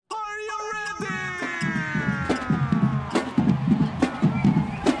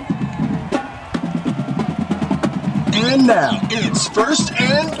And now, it's First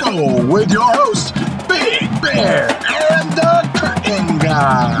and Goal with your host, Big Bear and the Curtain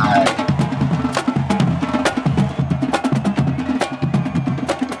Guy.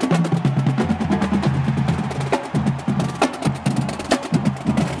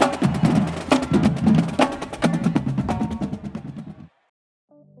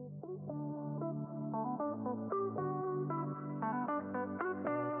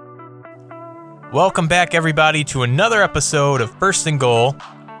 Welcome back, everybody, to another episode of First and Goal.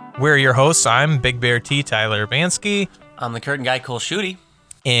 We're your hosts. I'm Big Bear T. Tyler Bansky. I'm the Curtain Guy, Cole Schutte.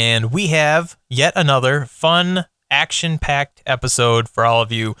 And we have yet another fun, action-packed episode for all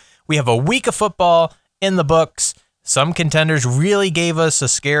of you. We have a week of football in the books. Some contenders really gave us a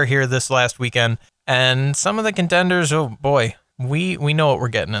scare here this last weekend. And some of the contenders, oh boy, we know what we're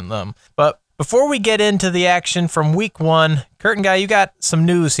getting in them. But before we get into the action from week one, Curtain Guy, you got some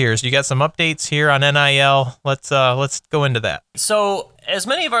news here. So you got some updates here on NIL. Let's go into that. So, as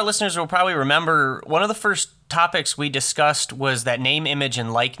many of our listeners will probably remember, one of the first topics we discussed was that name, image,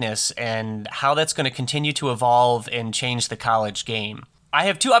 and likeness and how that's going to continue to evolve and change the college game. I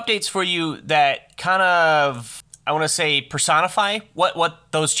have two updates for you that kind of, I want to say, personify what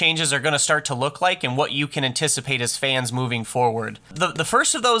those changes are going to start to look like and what you can anticipate as fans moving forward. The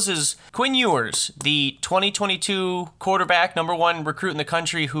first of those is Quinn Ewers, the 2022 quarterback, number one recruit in the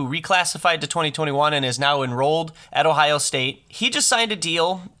country who reclassified to 2021 and is now enrolled at Ohio State. He just signed a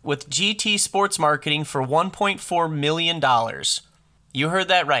deal with GT Sports Marketing for $1.4 million. You heard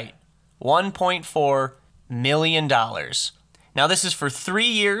that right. $1.4 million. Now, this is for 3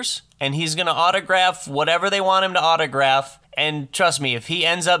 years, and he's going to autograph whatever they want him to autograph. And trust me, if he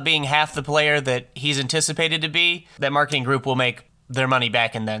ends up being half the player that he's anticipated to be, that marketing group will make their money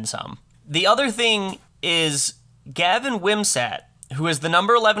back and then some. The other thing is Gavin Wimsatt, who is the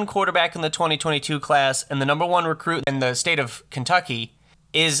number 11 quarterback in the 2022 class and the number one recruit in the state of Kentucky,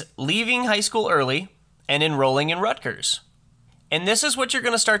 is leaving high school early and enrolling in Rutgers. And this is what you're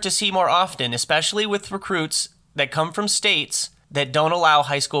going to start to see more often, especially with recruits that come from states that don't allow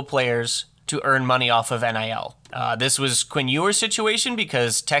high school players to earn money off of NIL. This was Quinn Ewers' situation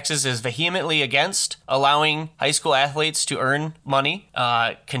because Texas is vehemently against allowing high school athletes to earn money.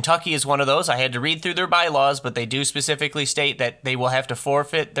 Kentucky is one of those. I had to read through their bylaws, but they do specifically state that they will have to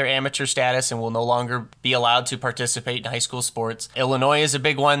forfeit their amateur status and will no longer be allowed to participate in high school sports. Illinois is a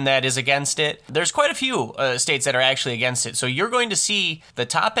big one that is against it. There's quite a few states that are actually against it. So you're going to see the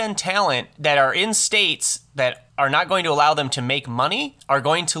top-end talent that are in states that are not going to allow them to make money are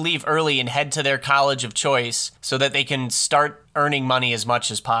going to leave early and head to their college of choice so that they can start earning money as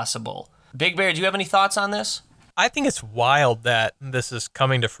much as possible. Big Bear, do you have any thoughts on this? I think it's wild that this is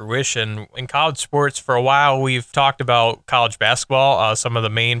coming to fruition. In college sports, for a while, we've talked about college basketball. Some of the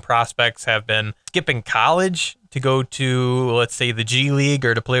main prospects have been skipping college to go to, let's say, the G League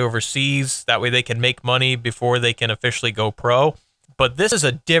or to play overseas. That way they can make money before they can officially go pro. But this is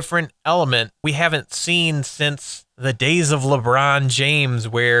a different element we haven't seen since the days of LeBron James,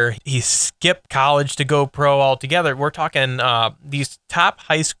 where he skipped college to go pro altogether. We're talking these top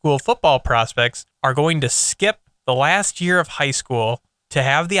high school football prospects are going to skip the last year of high school to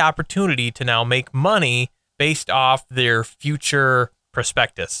have the opportunity to now make money based off their future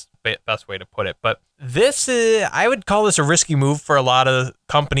prospectus. Best way to put it. But this is, I would call this a risky move for a lot of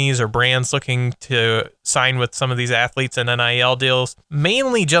companies or brands looking to sign with some of these athletes in NIL deals,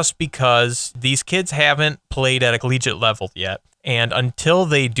 mainly just because these kids haven't played at a collegiate level yet. And until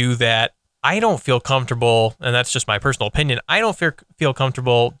they do that, I don't feel comfortable, and that's just my personal opinion, I don't feel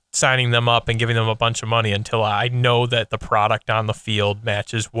comfortable signing them up and giving them a bunch of money until I know that the product on the field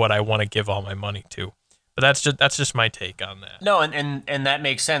matches what I want to give all my money to. But that's just my take on that. No, and that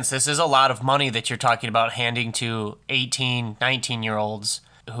makes sense. This is a lot of money that you're talking about handing to 18, 19-year-olds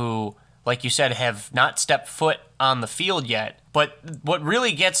who, like you said, have not stepped foot on the field yet. But what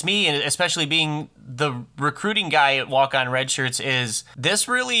really gets me, and especially being the recruiting guy at Walk On Red Shirts, is this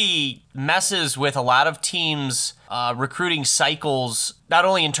really messes with a lot of teams' recruiting cycles, not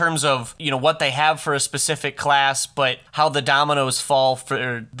only in terms of, what they have for a specific class, but how the dominoes fall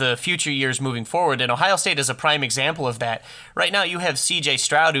for the future years moving forward. And Ohio State is a prime example of that. Right now you have C.J.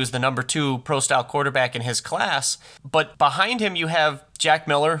 Stroud, who's the number 2 pro-style quarterback in his class, but behind him you have Jack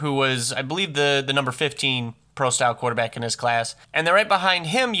Miller, who was, I believe, the number 15 pro-style quarterback in his class. And then right behind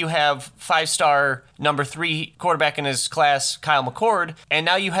him, you have 5-star number 3 quarterback in his class, Kyle McCord. And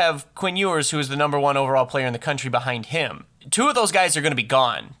now you have Quinn Ewers, who is the number 1 overall player in the country behind him. 2 of those guys are going to be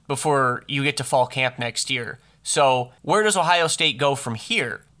gone before you get to fall camp next year. So where does Ohio State go from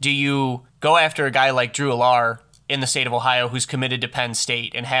here? Do you go after a guy like Drew Allar in the state of Ohio who's committed to Penn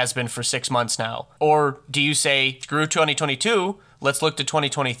State and has been for 6 months now? Or do you say, screw 2022, let's look to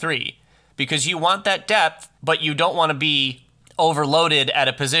 2023? Because you want that depth, but you don't want to be overloaded at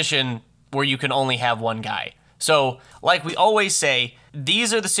a position where you can only have one guy. So, like we always say,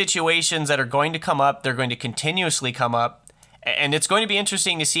 these are the situations that are going to come up. They're going to continuously come up. And it's going to be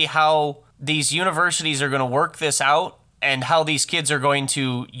interesting to see how these universities are going to work this out and how these kids are going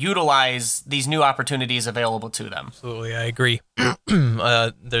to utilize these new opportunities available to them. Absolutely, I agree.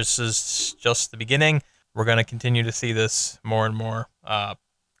 This is just the beginning. We're going to continue to see this more and more.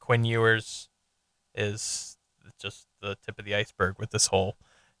 Quinn Ewers is just the tip of the iceberg with this whole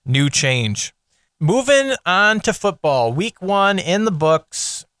new change. Moving on to football, week 1 in the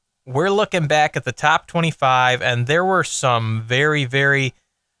books. We're looking back at the top 25, and there were some very, very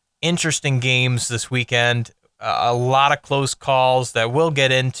interesting games this weekend. A lot of close calls that we'll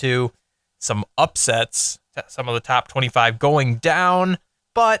get into. Some upsets, some of the top 25 going down,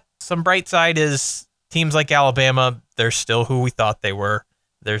 but some bright side is teams like Alabama, they're still who we thought they were.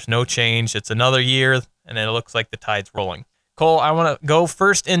 There's no change. It's another year, and it looks like the tide's rolling. Cole, I want to go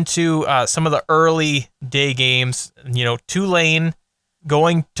first into some of the early day games. Tulane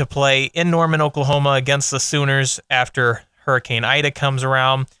going to play in Norman, Oklahoma against the Sooners after Hurricane Ida comes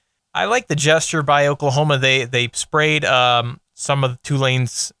around. I like the gesture by Oklahoma. They sprayed some of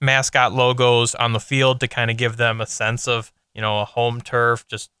Tulane's mascot logos on the field to kind of give them a sense of, a home turf,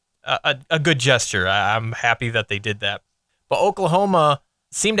 just a good gesture. I'm happy that they did that. But Oklahoma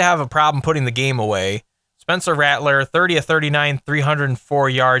seemed to have a problem putting the game away. Spencer Rattler, 30 of 39, 304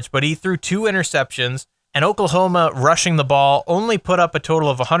 yards, but he threw 2 interceptions, and Oklahoma rushing the ball only put up a total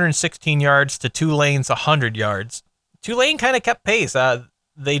of 116 yards to Tulane's 100 yards. Tulane kind of kept pace.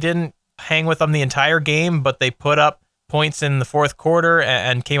 They didn't hang with them the entire game, but they put up points in the fourth quarter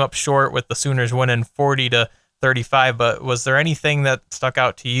and came up short with the Sooners winning 40-35. But was there anything that stuck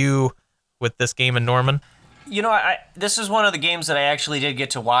out to you with this game in Norman? This is one of the games that I actually did get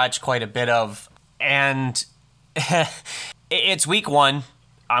to watch quite a bit of, and it's week 1.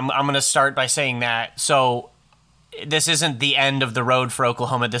 I'm going to start by saying that. So this isn't the end of the road for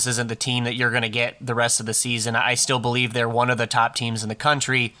Oklahoma. This isn't the team that you're going to get the rest of the season. I still believe they're one of the top teams in the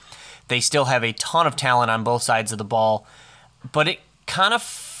country. They still have a ton of talent on both sides of the ball. But it kind of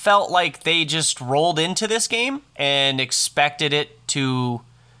felt like they just rolled into this game and expected it to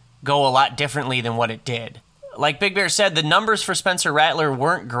go a lot differently than what it did. Like Big Bear said, the numbers for Spencer Rattler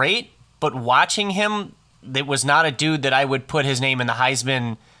weren't great, but watching him, it was not a dude that I would put his name in the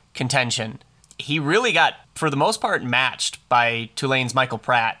Heisman contention. He really got, for the most part, matched by Tulane's Michael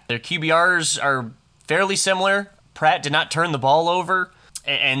Pratt. Their QBRs are fairly similar. Pratt did not turn the ball over,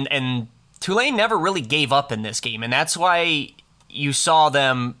 and Tulane never really gave up in this game, and that's why you saw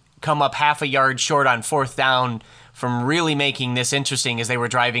them come up half a yard short on 4th down from really making this interesting as they were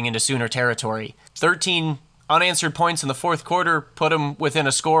driving into Sooner territory. 13 unanswered points in the fourth quarter put them within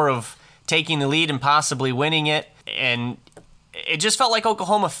a score of taking the lead and possibly winning it, and it just felt like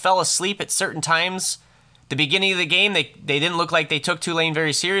Oklahoma fell asleep at certain times. The beginning of the game, they didn't look like they took Tulane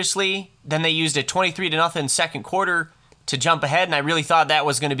very seriously. Then they used a 23-0 second quarter to jump ahead, and I really thought that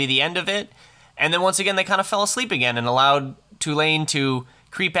was going to be the end of it. And then once again, they kind of fell asleep again and allowed Tulane to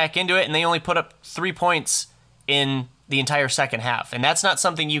creep back into it, and they only put up 3 points in the entire second half. And that's not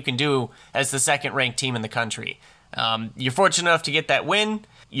something you can do as the second-ranked team in the country. You're fortunate enough to get that win.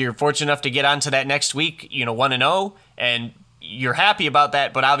 You're fortunate enough to get on to that next week, 1-0, and you're happy about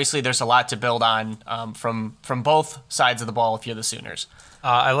that, but obviously there's a lot to build on from both sides of the ball if you're the Sooners.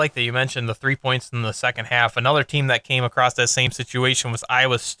 I like that you mentioned the 3 points in the second half. Another team that came across that same situation was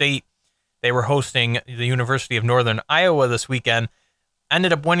Iowa State. They were hosting the University of Northern Iowa this weekend.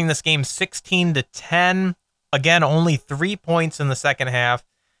 Ended up winning this game 16-10. Again, only 3 points in the second half.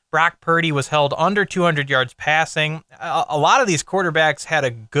 Brock Purdy was held under 200 yards passing. A lot of these quarterbacks had a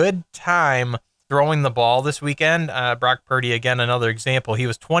good time throwing the ball this weekend. Brock Purdy, again, another example. He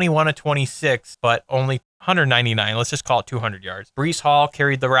was 21-26, but only 199. Let's just call it 200 yards. Breece Hall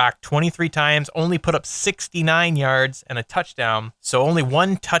carried the rock 23 times, only put up 69 yards and a touchdown. So only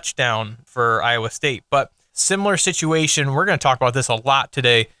 1 touchdown for Iowa State. But similar situation. We're going to talk about this a lot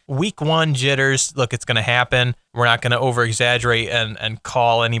today. Week 1 jitters. Look, it's going to happen. We're not going to over-exaggerate and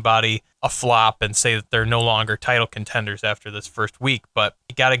call anybody a flop and say that they're no longer title contenders after this first week. But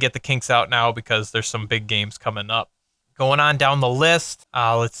you got to get the kinks out now because there's some big games coming up. Going on down the list,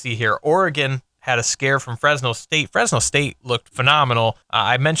 let's see here. Oregon had a scare from Fresno State. Fresno State looked phenomenal.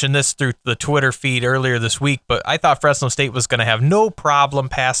 I mentioned this through the Twitter feed earlier this week, but I thought Fresno State was going to have no problem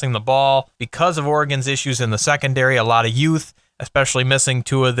passing the ball because of Oregon's issues in the secondary, a lot of youth, especially missing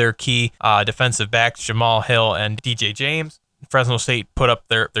two of their key defensive backs, Jamal Hill and DJ James. Fresno State put up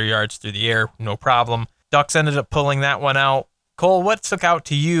their yards through the air, no problem. Ducks ended up pulling that one out. Cole, what stuck out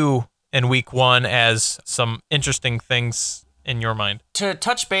to you in week one as some interesting things in your mind? To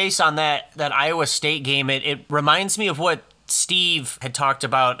touch base on that Iowa State game, it reminds me of what Steve had talked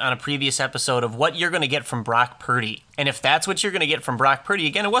about on a previous episode of what you're going to get from Brock Purdy. And if that's what you're going to get from Brock Purdy,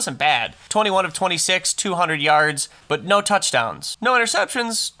 again, it wasn't bad. 21 of 26, 200 yards, but no touchdowns. No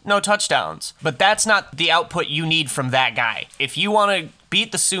interceptions, no touchdowns. But that's not the output you need from that guy. If you want to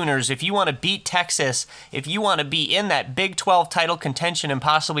beat the Sooners, if you want to beat Texas, if you want to be in that Big 12 title contention and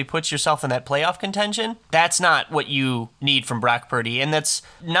possibly put yourself in that playoff contention, that's not what you need from Brock Purdy, and that's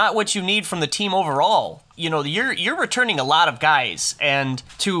not what you need from the team overall. You know, you're returning a lot of guys, and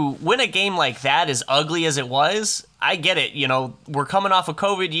to win a game like that, as ugly as it was, I get it. You know, we're coming off a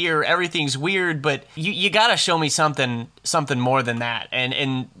COVID year, everything's weird, but you got to show me something more than that.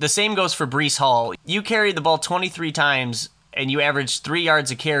 And the same goes for Breece Hall. You carried the ball 23 times, and you averaged 3 yards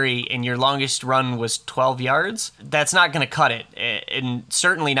a carry, and your longest run was 12 yards, that's not going to cut it. And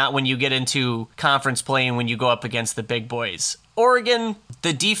certainly not when you get into conference play and when you go up against the big boys. Oregon,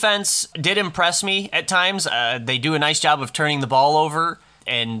 the defense did impress me at times. They do a nice job of turning the ball over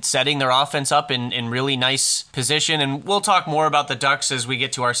and setting their offense up in really nice position. And we'll talk more about the Ducks as we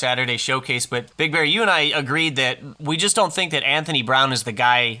get to our Saturday showcase. But Big Bear, you and I agreed that we just don't think that Anthony Brown is the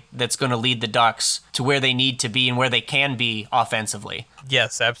guy that's going to lead the Ducks to where they need to be and where they can be offensively.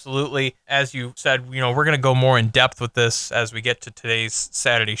 Yes, absolutely. As you said, we're going to go more in depth with this as we get to today's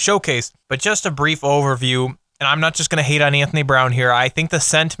Saturday showcase. But just a brief overview. And I'm not just going to hate on Anthony Brown here. I think the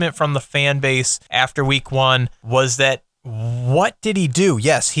sentiment from the fan base after week one was that, what did he do?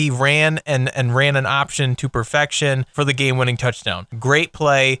 Yes, he ran and ran an option to perfection for the game-winning touchdown. Great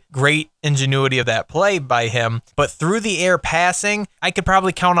play, great ingenuity of that play by him. But through the air passing, I could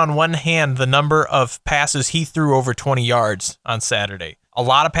probably count on one hand the number of passes he threw over 20 yards on Saturday. A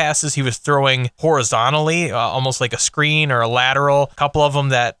lot of passes he was throwing horizontally, almost like a screen or a lateral. A couple of them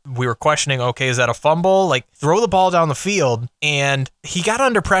that we were questioning, okay, is that a fumble? Like, throw the ball down the field. And he got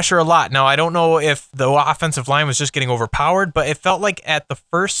under pressure a lot. Now, I don't know if the offensive line was just getting overpowered, but it felt like at the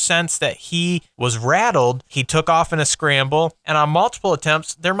first sense that he was rattled, he took off in a scramble. And on multiple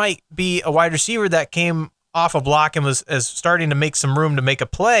attempts, there might be a wide receiver that came off a block and was starting to make some room to make a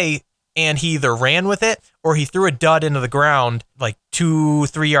play, and he either ran with it or he threw a dud into the ground like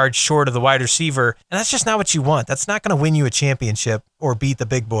 2-3 yards short of the wide receiver. And that's just not what you want. That's not going to win you a championship or beat the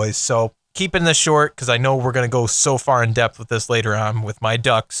big boys. So keeping this short, because I know we're going to go so far in depth with this later on with my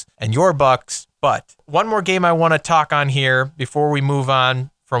Ducks and your Bucks. But one more game I want to talk on here before we move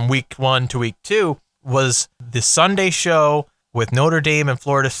on from week one to week two was the Sunday show with Notre Dame and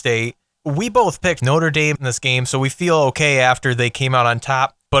Florida State. We both picked Notre Dame in this game, so we feel okay after they came out on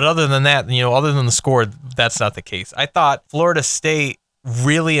top. But other than that, other than the score, that's not the case. I thought Florida State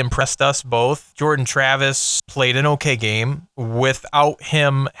really impressed us both. Jordan Travis played an okay game. Without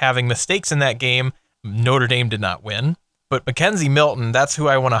him having mistakes in that game, Notre Dame did not win. But Mackenzie Milton, that's who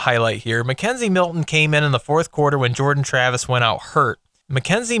I want to highlight here. Mackenzie Milton came in the fourth quarter when Jordan Travis went out hurt.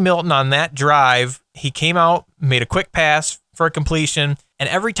 Mackenzie Milton on that drive, he came out, made a quick pass for a completion, and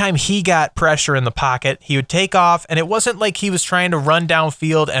every time he got pressure in the pocket, he would take off, and it wasn't like he was trying to run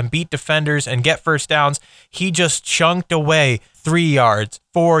downfield and beat defenders and get first downs. He just chunked away 3 yards,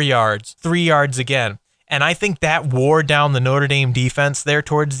 4 yards, 3 yards again. And I think that wore down the Notre Dame defense there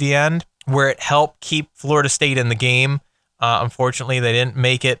towards the end, where it helped keep Florida State in the game. Unfortunately, they didn't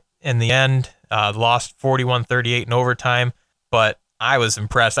make it in the end, lost 41-38 in overtime, but I was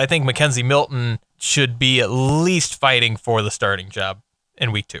impressed. I think Mackenzie Milton should be at least fighting for the starting job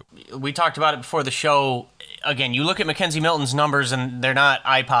in week two. We talked about it before the show. Again, you look at Mackenzie Milton's numbers and they're not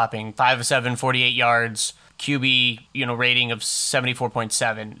eye-popping. 5 of 7, 48 yards, QB, rating of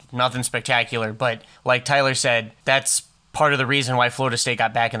 74.7. Nothing spectacular, but like Tyler said, that's part of the reason why Florida State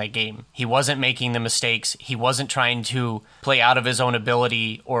got back in that game. He wasn't making the mistakes. He wasn't trying to play out of his own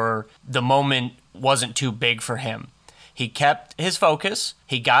ability, or the moment wasn't too big for him. He kept his focus.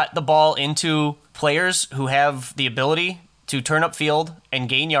 He got the ball into players who have the ability to turn up field and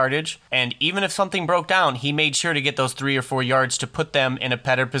gain yardage. And even if something broke down, he made sure to get those 3 or 4 yards to put them in a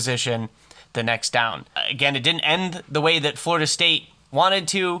better position the next down. Again, it didn't end the way that Florida State wanted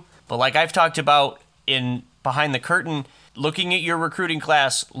to, but like I've talked about in Behind the Curtain, looking at your recruiting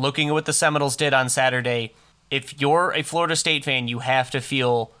class, looking at what the Seminoles did on Saturday, if you're a Florida State fan, you have to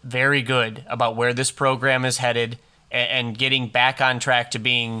feel very good about where this program is headed and getting back on track to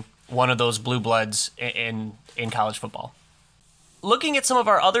being one of those blue bloods in college football. Looking at some of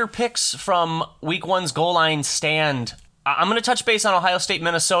our other picks from week one's goal line stand, I'm going to touch base on Ohio State,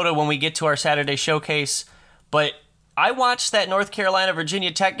 Minnesota when we get to our Saturday showcase, but I watched that North Carolina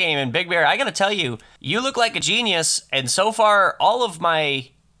Virginia Tech game, and Big Bear, I got to tell you, you look like a genius, and so far all of my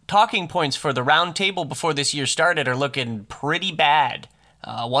talking points for the round table before this year started are looking pretty bad.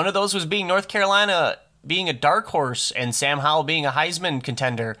 One of those was being North Carolina being a dark horse and Sam Howell being a Heisman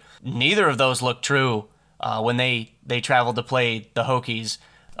contender. Neither of those looked true when they traveled to play the Hokies.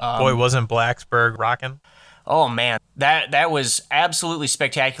 Boy, wasn't Blacksburg rocking? Oh man, that was absolutely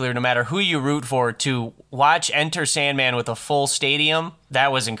spectacular. No matter who you root for, to watch Enter Sandman with a full stadium,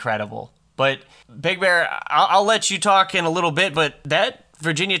 that was incredible. But Big Bear, I'll let you talk in a little bit, but that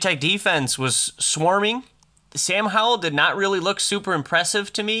Virginia Tech defense was swarming. Sam Howell did not really look super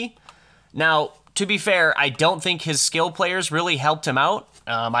impressive to me. Now, to be fair, I don't think his skill players really helped him out.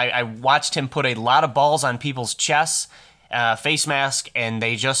 I watched him put a lot of balls on people's chests, face mask, and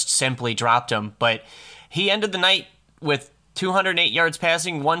they just simply dropped him. But he ended the night with 208 yards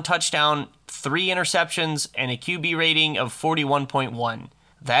passing, 1 touchdown, 3 interceptions, and a QB rating of 41.1.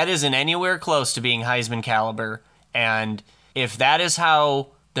 That isn't anywhere close to being Heisman caliber. And if that is how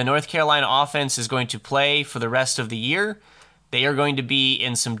the North Carolina offense is going to play for the rest of the year, they are going to be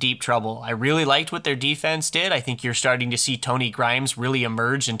in some deep trouble. I really liked what their defense did. I think you're starting to see Tony Grimes really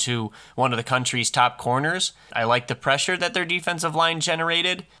emerge into one of the country's top corners. I like the pressure that their defensive line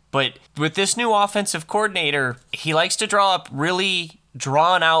generated. But with this new offensive coordinator, he likes to draw up really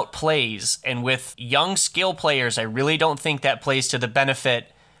drawn out plays. And with young skill players, I really don't think that plays to the benefit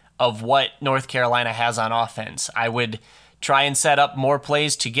of what North Carolina has on offense. I would try and set up more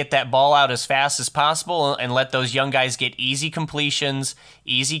plays to get that ball out as fast as possible and let those young guys get easy completions,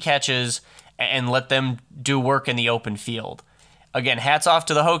 easy catches, and let them do work in the open field. Again, hats off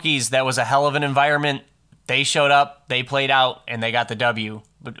to the Hokies. That was a hell of an environment. They showed up, they played out, and they got the W.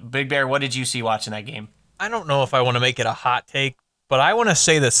 But Big Bear, what did you see watching that game? I don't know if I want to make it a hot take, but I want to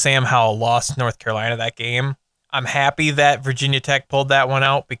say that Sam Howell lost North Carolina that game. I'm happy that Virginia Tech pulled that one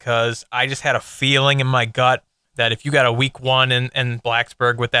out because I just had a feeling in my gut that if you got a week 1 in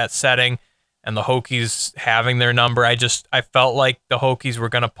Blacksburg with that setting and the Hokies having their number, I felt like the Hokies were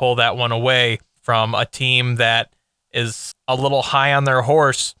going to pull that one away from a team that is a little high on their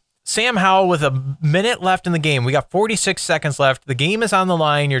horse. Sam Howell with a minute left in the game. We got 46 seconds left. The game is on the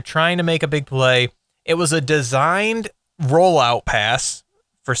line. You're trying to make a big play. It was a designed rollout pass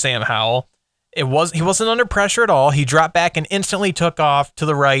for Sam Howell. He wasn't under pressure at all. He dropped back and instantly took off to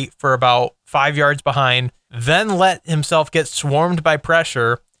the right for about 5 yards behind, then let himself get swarmed by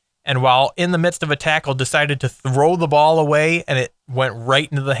pressure, and while in the midst of a tackle, decided to throw the ball away, and it went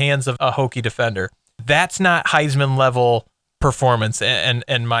right into the hands of a Hokie defender. That's not Heisman level performance,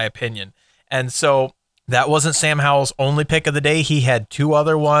 in my opinion. And so that wasn't Sam Howell's only pick of the day. He had 2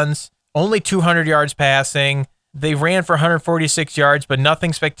 other ones, only 200 yards passing. They ran for 146 yards, but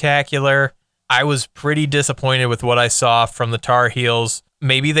nothing spectacular. I was pretty disappointed with what I saw from the Tar Heels.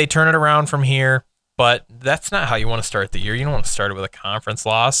 Maybe they turn it around from here, but that's not how you want to start the year. You don't want to start it with a conference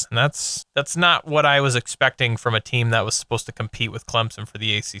loss, and that's not what I was expecting from a team that was supposed to compete with Clemson for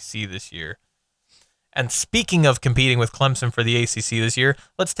the ACC this year. And speaking of competing with Clemson for the ACC this year,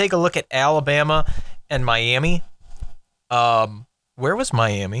 let's take a look at Alabama and Miami. Where was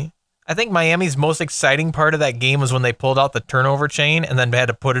Miami? I think Miami's most exciting part of that game was when they pulled out the turnover chain and then had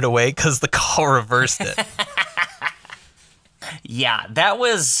to put it away because the call reversed it. Yeah, that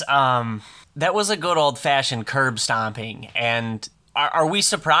was a good old-fashioned curb stomping. And are we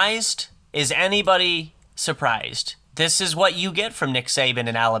surprised? Is anybody surprised? This is what you get from Nick Saban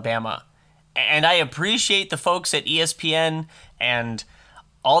in Alabama. And I appreciate the folks at ESPN and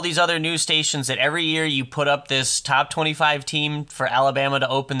all these other news stations that every year you put up this top 25 team for Alabama to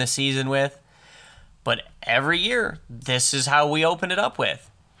open the season with. But every year, this is how we open it up with.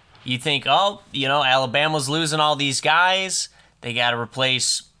 You think, Alabama's losing all these guys. They got to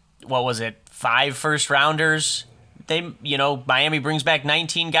replace, 5 first-rounders. Miami brings back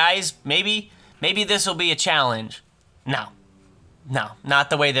 19 guys. Maybe this will be a challenge. No, not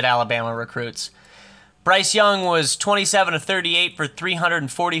the way that Alabama recruits. Bryce Young was 27 of 38 for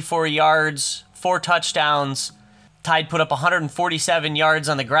 344 yards, 4 touchdowns. Tide put up 147 yards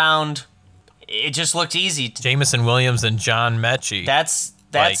on the ground. It just looked easy. Jamison Williams and John Mechie.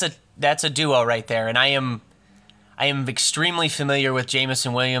 That's a duo right there, and I am extremely familiar with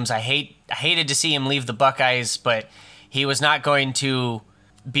Jamison Williams. I hated to see him leave the Buckeyes, but he was not going to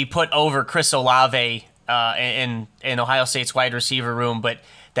be put over Chris Olave in Ohio State's wide receiver room. But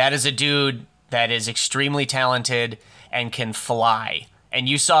that is a dude that is extremely talented and can fly. And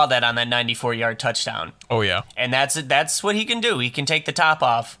you saw that on that 94-yard touchdown. Oh, yeah. And that's what he can do. He can take the top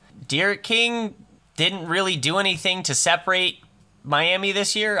off. Derek King, didn't really do anything to separate Miami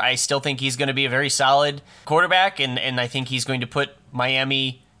this year. I still think he's going to be a very solid quarterback, and I think he's going to put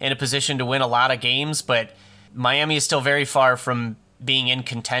Miami in a position to win a lot of games, but Miami is still very far from being in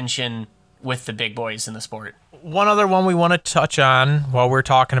contention with the big boys in the sport. One other one we want to touch on while we're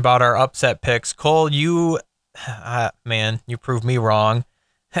talking about our upset picks. Cole, you proved me wrong.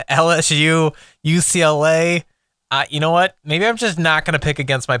 LSU, UCLA. You know what? Maybe I'm just not going to pick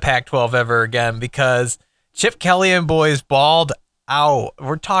against my Pac-12 ever again because Chip Kelly and boys balled out.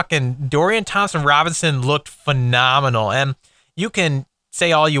 We're talking Dorian Thompson-Robinson looked phenomenal. And you can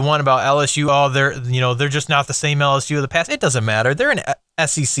say all you want about LSU. Oh, they're just not the same LSU of the past. It doesn't matter. They're an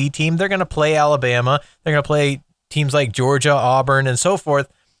SEC team. They're going to play Alabama. They're going to play teams like Georgia, Auburn, and so forth.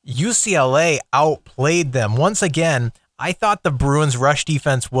 UCLA outplayed them. Once again, I thought the Bruins' rush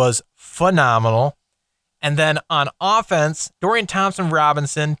defense was phenomenal. And then on offense, Dorian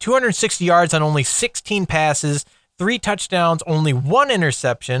Thompson-Robinson, 260 yards on only 16 passes, 3 touchdowns, only 1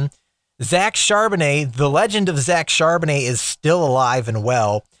 interception. Zach Charbonnet, the legend of Zach Charbonnet, is still alive and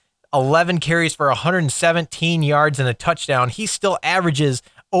well. 11 carries for 117 yards and a touchdown. He still averages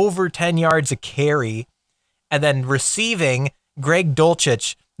over 10 yards a carry. And then receiving, Greg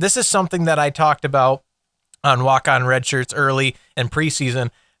Dulcich. This is something that I talked about on Walk On Red Shirts early in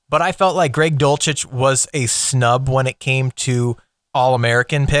preseason, but I felt like Greg Dulcich was a snub when it came to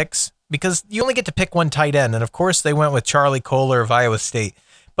All-American picks because you only get to pick one tight end. And of course, they went with Charlie Kohler of Iowa State.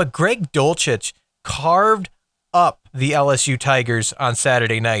 But Greg Dulcich carved up the LSU Tigers on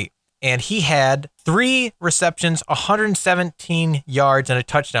Saturday night. And he had 3 receptions, 117 yards, and a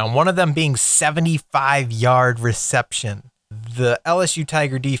touchdown, one of them being 75-yard reception. The LSU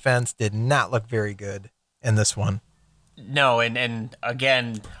Tiger defense did not look very good in this one. No, and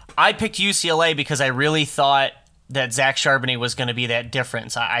again, I picked UCLA because I really thought that Zach Charbonnet was going to be that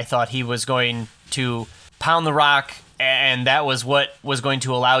difference. I thought he was going to pound the rock, and that was what was going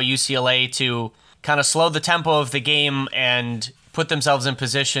to allow UCLA to kind of slow the tempo of the game and put themselves in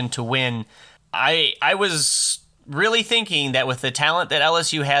position to win. I was really thinking that with the talent that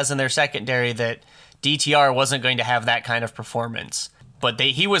LSU has in their secondary, that DTR wasn't going to have that kind of performance. But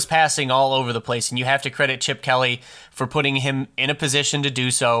he was passing all over the place, and you have to credit Chip Kelly for putting him in a position to do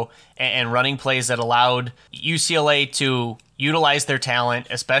so and running plays that allowed UCLA to utilize their talent,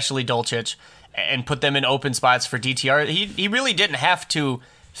 especially Dulcich, and put them in open spots for DTR. He really didn't have to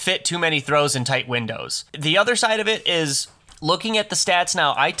fit too many throws in tight windows. The other side of it is looking at the stats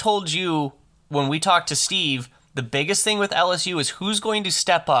now. I told you when we talked to Steve, the biggest thing with LSU is who's going to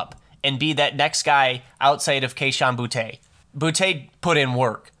step up and be that next guy outside of Kayshon Boutte. Boutte put in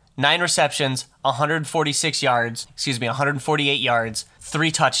work. 9 receptions, 148 yards,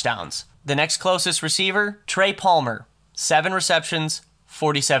 3 touchdowns. The next closest receiver, Trey Palmer, 7 receptions,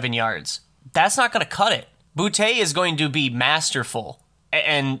 47 yards. That's not going to cut it. Boutte is going to be masterful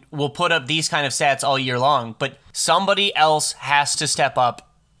and will put up these kind of stats all year long, but somebody else has to step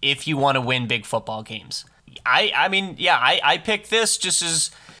up if you want to win big football games. I picked this just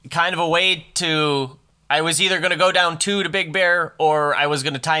as kind of a way to... I was either going to go down 2 to Big Bear or I was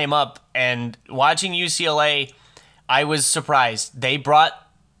going to tie him up. And watching UCLA, I was surprised. They brought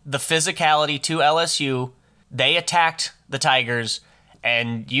the physicality to LSU. They attacked the Tigers.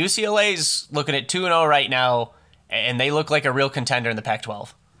 And UCLA's looking at 2-0 right now, and they look like a real contender in the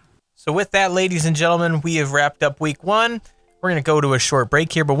Pac-12. So with that, ladies and gentlemen, we have wrapped up week 1. We're going to go to a short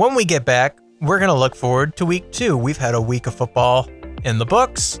break here. But when we get back, we're going to look forward to week 2. We've had a week of football in the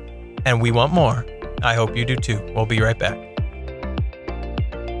books, and we want more. I hope you do too. We'll be right back.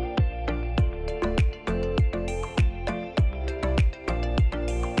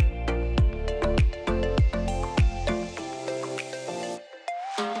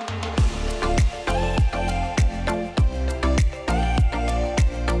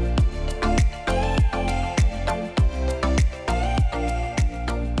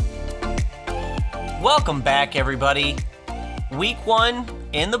 Welcome back, everybody. Week 1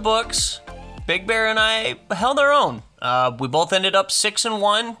 in the books. Big Bear and I held our own. We both ended up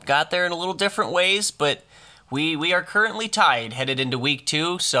 6-1, got there in a little different ways, but we are currently tied headed into week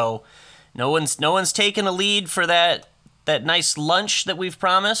 2. So no one's taken a lead for that nice lunch that we've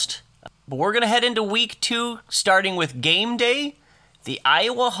promised. But we're gonna head into week 2, starting with game day. The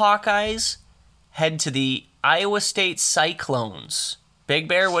Iowa Hawkeyes head to the Iowa State Cyclones. Big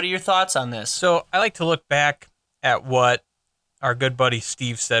Bear, what are your thoughts on this? So I like to look back at what our good buddy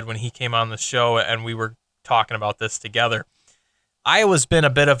Steve said when he came on the show and we were talking about this together. Iowa's been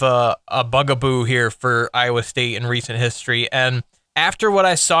a bit of a bugaboo here for Iowa State in recent history. And after what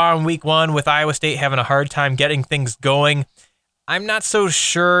I saw in week 1 with Iowa State having a hard time getting things going, I'm not so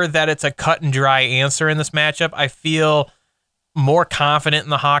sure that it's a cut and dry answer in this matchup. I feel more confident in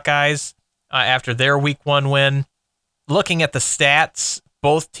the Hawkeyes after their week 1 win. Looking at the stats,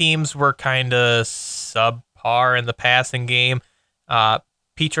 both teams were kind of subpar in the passing game.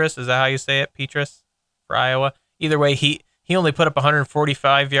 Petras, is that how you say it? Petras for Iowa? Either way, he only put up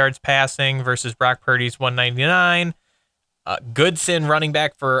 145 yards passing versus Brock Purdy's 199. Goodson, running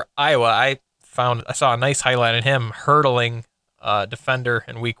back for Iowa, I saw a nice highlight of him hurdling defender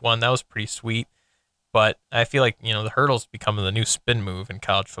in week 1. That was pretty sweet. But I feel like, the hurdle's becoming the new spin move in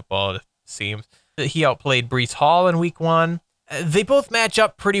college football, it seems. He outplayed Breece Hall in week 1. They both match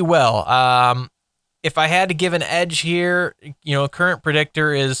up pretty well. If I had to give an edge here, current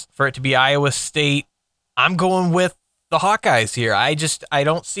predictor is for it to be Iowa State. I'm going with the Hawkeyes here. I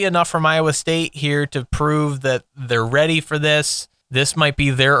don't see enough from Iowa State here to prove that they're ready for this. This might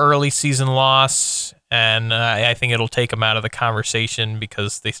be their early season loss, and I think it'll take them out of the conversation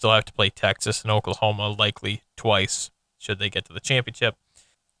because they still have to play Texas and Oklahoma likely twice should they get to the championship.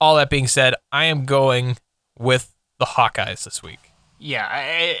 All that being said, I am going with the Hawkeyes this week.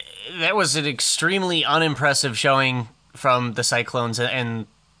 Yeah, that was an extremely unimpressive showing from the Cyclones, and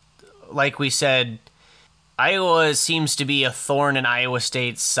like we said, Iowa seems to be a thorn in Iowa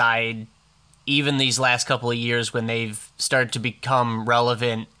State's side even these last couple of years when they've started to become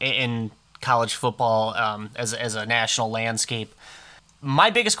relevant in college football as a national landscape.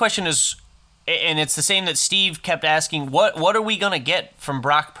 My biggest question is, and it's the same that Steve kept asking, what are we going to get from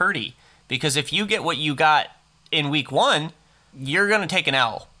Brock Purdy? Because if you get what you got in week 1, you're going to take an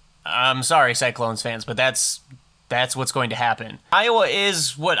L. I'm sorry, Cyclones fans, but that's what's going to happen. Iowa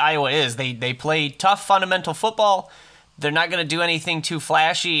is what Iowa is. They play tough fundamental football. They're not going to do anything too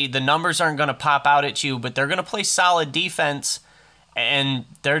flashy. The numbers aren't going to pop out at you, but they're going to play solid defense, and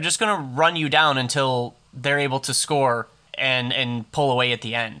they're just going to run you down until they're able to score and pull away at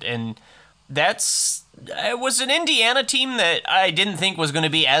the end. And it was an Indiana team that I didn't think was going to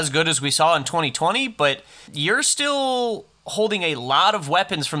be as good as we saw in 2020, but you're still holding a lot of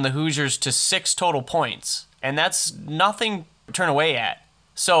weapons from the Hoosiers to 6 total points, and that's nothing to turn away at.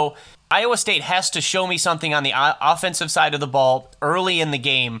 So Iowa State has to show me something on the offensive side of the ball early in the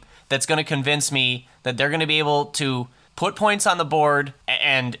game that's going to convince me that they're going to be able to put points on the board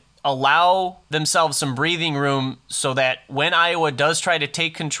and allow themselves some breathing room so that when Iowa does try to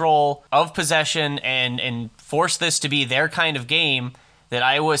take control of possession and force this to be their kind of game, that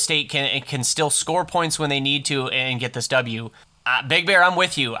Iowa State can still score points when they need to and get this W. Big Bear, I'm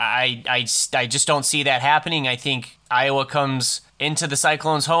with you. I just don't see that happening. I think Iowa comes into the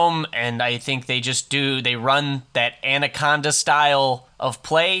Cyclones' home, and I think they run that anaconda style of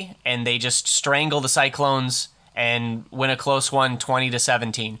play, and they just strangle the Cyclones and win a close one,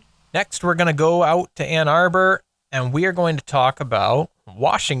 20-17. Next, we're going to go out to Ann Arbor, and we are going to talk about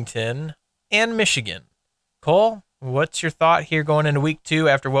Washington and Michigan. Cole, what's your thought here going into week 2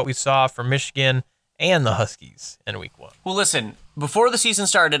 after what we saw from Michigan and the Huskies in week 1? Well, listen, before the season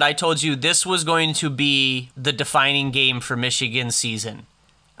started, I told you this was going to be the defining game for Michigan's season.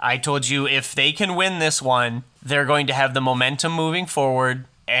 I told you if they can win this one, they're going to have the momentum moving forward,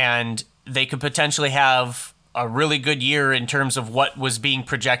 and they could potentially have a really good year in terms of what was being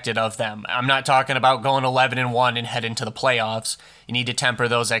projected of them. I'm not talking about going 11-1 and head into the playoffs. You need to temper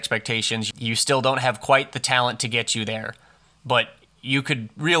those expectations. You still don't have quite the talent to get you there, but you could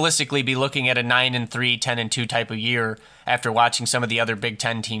realistically be looking at a 9-3, 10-2 type of year after watching some of the other Big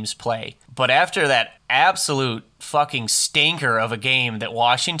Ten teams play. But after that absolute fucking stinker of a game that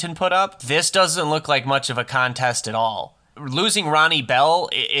Washington put up, this doesn't look like much of a contest at all. Losing Ronnie Bell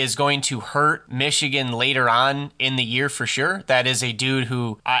is going to hurt Michigan later on in the year for sure. That is a dude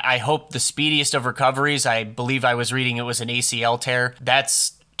who I hope the speediest of recoveries. I believe I was reading it was an ACL tear.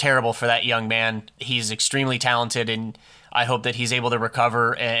 That's terrible for that young man. He's extremely talented, and I hope that he's able to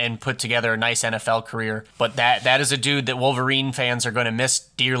recover and put together a nice NFL career. But that is a dude that Wolverine fans are going to miss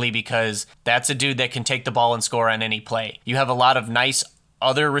dearly because that's a dude that can take the ball and score on any play. You have a lot of nice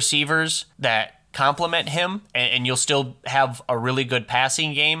other receivers that complement him, and you'll still have a really good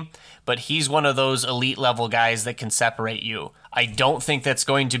passing game, but he's one of those elite level guys that can separate you. I don't think that's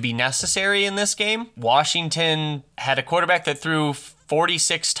going to be necessary in this game. Washington had a quarterback that threw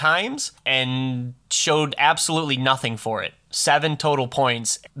 46 times and showed absolutely nothing for it. 7 total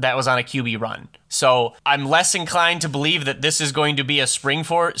points. That was on a QB run. So I'm less inclined to believe that this is going to be a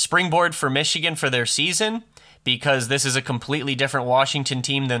springboard for Michigan for their season, because this is a completely different Washington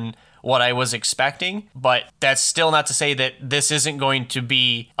team than what I was expecting. But that's still not to say that this isn't going to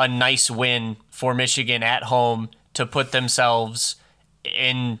be a nice win for Michigan at home to put themselves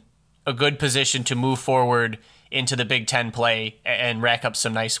in a good position to move forward into the Big Ten play and rack up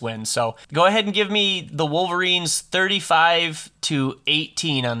some nice wins. So go ahead and give me the Wolverines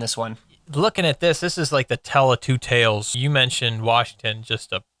 35-18 on this one. Looking at this is like the tell of two tales. You mentioned Washington,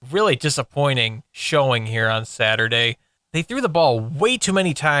 just a really disappointing showing here on Saturday. They threw the ball way too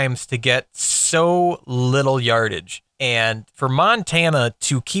many times to get so little yardage. And for Montana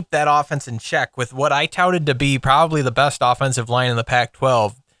to keep that offense in check with what I touted to be probably the best offensive line in the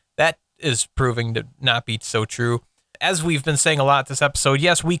Pac-12, that is proving to not be so true. As we've been saying a lot this episode,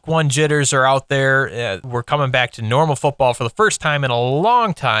 yes, week one jitters are out there. We're coming back to normal football for the first time in a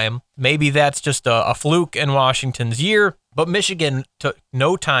long time. Maybe that's just a fluke in Washington's year, but Michigan took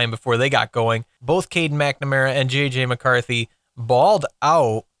no time before they got going. Both Cade McNamara and J.J. McCarthy balled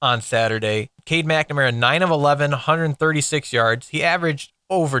out on Saturday. Cade McNamara, 9 of 11, 136 yards. He averaged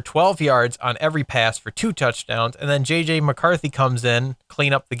over 12 yards on every pass for 2 touchdowns. And then J.J. McCarthy comes in,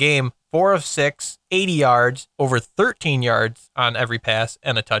 clean up the game, 4 of 6, 80 yards, over 13 yards on every pass,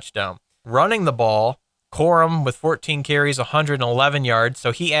 and a touchdown. Running the ball, Corum with 14 carries, 111 yards,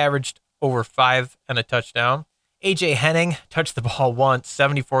 so he averaged over 5 and a touchdown. A.J. Henning touched the ball once,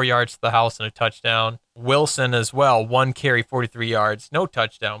 74 yards to the house and a touchdown. Wilson as well, 1 carry, 43 yards, no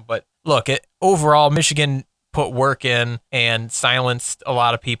touchdown. But look, overall, Michigan put work in and silenced a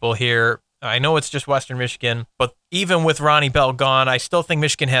lot of people here. I know it's just Western Michigan, but even with Ronnie Bell gone, I still think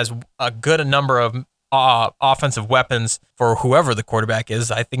Michigan has a good number of offensive weapons for whoever the quarterback is.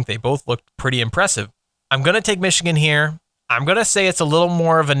 I think they both looked pretty impressive. I'm going to take Michigan here. I'm going to say it's a little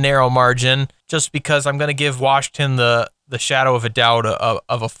more of a narrow margin just because I'm going to give Washington the shadow of a doubt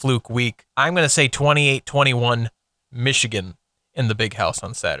of a fluke week. I'm going to say 28-21 Michigan in the Big House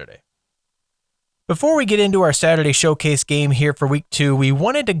on Saturday. Before we get into our Saturday showcase game here for week 2, we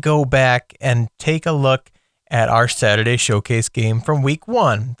wanted to go back and take a look at our Saturday showcase game from week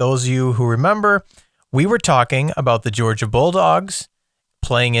 1. Those of you who remember, we were talking about the Georgia Bulldogs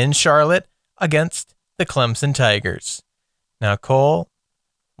playing in Charlotte against the Clemson Tigers. Now, Cole,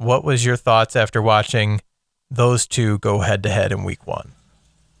 what was your thoughts after watching those two go head-to-head in week 1?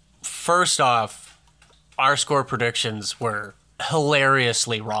 First off, our score predictions were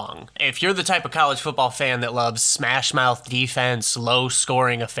hilariously wrong. If you're the type of college football fan that loves smash-mouth defense,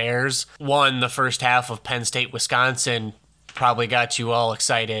 low-scoring affairs, the first half of Penn State-Wisconsin probably got you all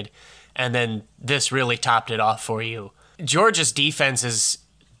excited, and then this really topped it off for you. Georgia's defense is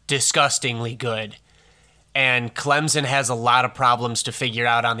disgustingly good, and Clemson has a lot of problems to figure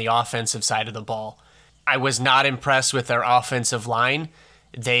out on the offensive side of the ball. I was not impressed with their offensive line.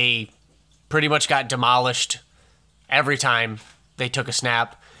 They pretty much got demolished every time they took a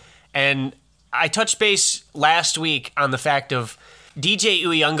snap. And I touched base last week on the fact of DJ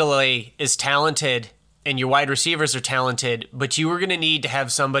Uiagalelei is talented and your wide receivers are talented, but you were going to need to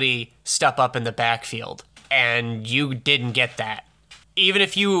have somebody step up in the backfield, and you didn't get that. Even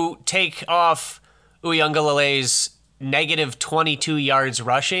if you take off Uiagalelei's negative 22 yards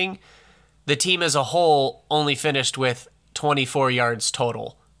rushing, the team as a whole only finished with 24 yards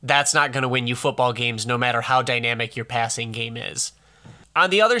total. That's not going to win you football games no matter how dynamic your passing game is.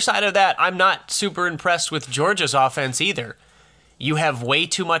 On the other side of that, I'm not super impressed with Georgia's offense either. You have way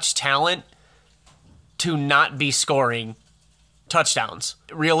too much talent to not be scoring touchdowns.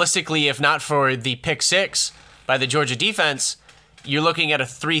 Realistically, if not for the pick 6 by the Georgia defense, you're looking at a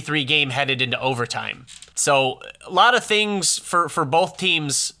 3-3 game headed into overtime. So a lot of things for both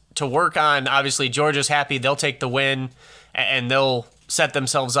teams to work on. Obviously, Georgia's happy. They'll take the win, and they'll set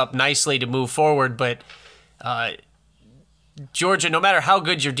themselves up nicely to move forward. But Georgia, no matter how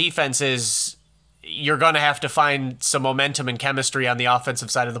good your defense is, you're going to have to find some momentum and chemistry on the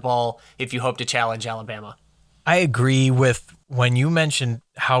offensive side of the ball if you hope to challenge Alabama. I agree with when you mentioned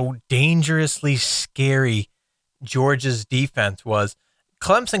how dangerously scary Georgia's defense was.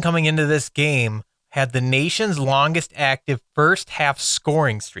 Clemson coming into this game had the nation's longest active first half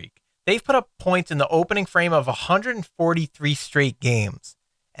scoring streak. They've put up points in the opening frame of 143 straight games,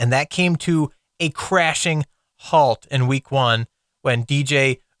 and that came to a crashing halt in week 1 when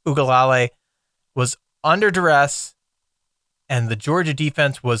DJ Uiagalelei was under duress and the Georgia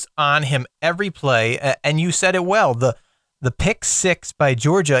defense was on him every play. And you said it well. The pick 6 by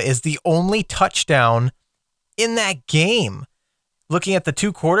Georgia is the only touchdown in that game. Looking at the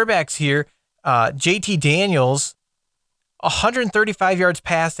two quarterbacks here, JT Daniels, 135 yards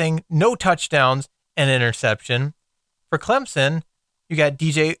passing, no touchdowns, and interception. For Clemson, you got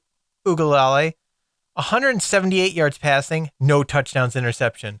DJ Uiagalelei, 178 yards passing, no touchdowns,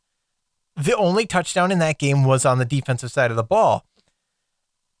 interception. The only touchdown in that game was on the defensive side of the ball.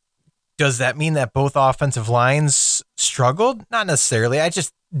 Does that mean that both offensive lines struggled? Not necessarily.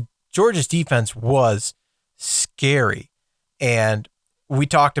 Georgia's defense was scary. And we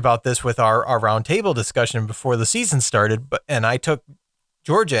talked about this with our roundtable discussion before the season started, and I took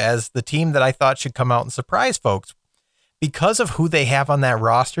Georgia as the team that I thought should come out and surprise folks. Because of who they have on that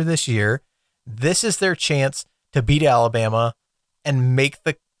roster this year, this is their chance to beat Alabama and make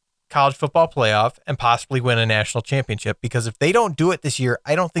the college football playoff and possibly win a national championship. Because if they don't do it this year,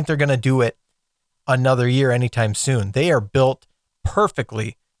 I don't think they're going to do it another year anytime soon. They are built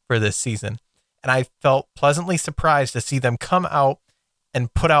perfectly for this season. And I felt pleasantly surprised to see them come out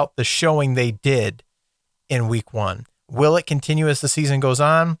and put out the showing they did in week 1. Will it continue as the season goes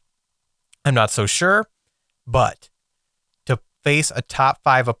on? I'm not so sure, but to face a top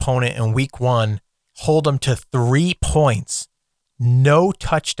 5 opponent in week 1, hold them to 3 points, no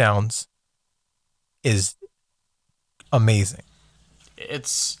touchdowns, is amazing.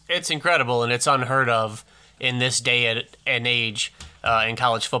 It's incredible, and it's unheard of in this day and age in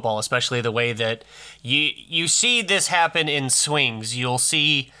college football, especially the way that you see this happen in swings. You'll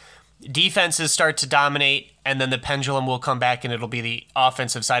see defenses start to dominate, and then the pendulum will come back, and it'll be the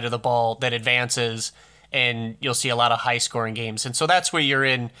offensive side of the ball that advances, and you'll see a lot of high-scoring games. And so that's where you're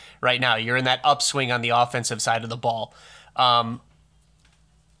in right now. You're in that upswing on the offensive side of the ball.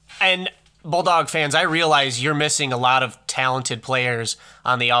 And Bulldog fans, I realize you're missing a lot of talented players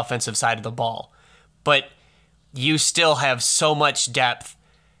on the offensive side of the ball, but you still have so much depth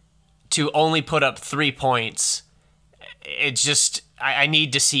to only put up 3 points. It's just, I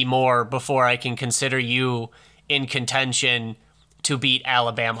need to see more before I can consider you in contention to beat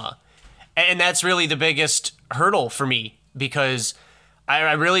Alabama. And that's really the biggest hurdle for me, because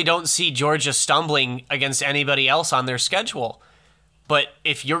I really don't see Georgia stumbling against anybody else on their schedule. But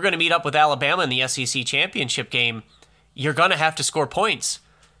if you're going to meet up with Alabama in the SEC championship game, you're going to have to score points.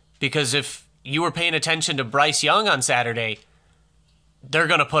 Because if you were paying attention to Bryce Young on Saturday, they're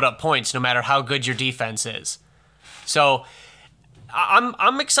going to put up points no matter how good your defense is. So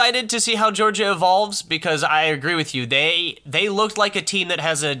I'm excited to see how Georgia evolves, because I agree with you. They looked like a team that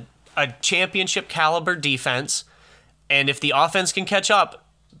has a championship caliber defense. And if the offense can catch up,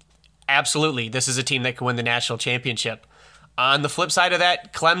 absolutely, this is a team that can win the national championship. On the flip side of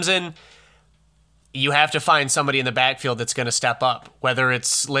that, Clemson, you have to find somebody in the backfield that's going to step up, whether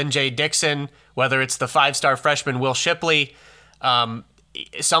it's Lynn J. Dixon, whether it's the 5-star freshman Will Shipley.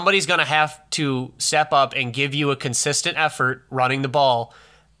 Somebody's going to have to step up and give you a consistent effort running the ball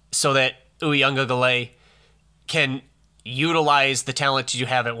so that Uyunglele can utilize the talent you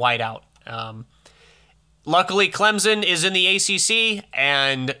have at wideout. Luckily, Clemson is in the ACC,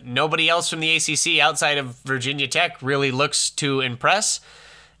 and nobody else from the ACC outside of Virginia Tech really looks to impress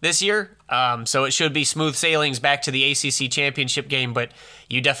this year. So it should be smooth sailings back to the ACC championship game, but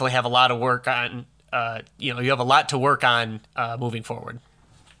you definitely have a lot of work on. You have a lot to work on moving forward.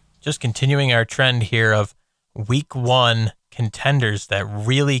 Just continuing our trend here of week 1 contenders that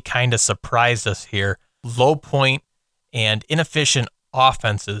really kind of surprised us here. Low point and inefficient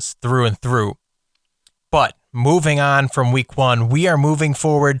offenses through and through. But moving on from week 1, we are moving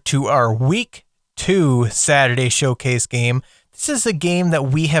forward to our week 2 Saturday showcase game. This is a game that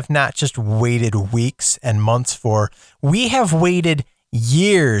we have not just waited weeks and months for. We have waited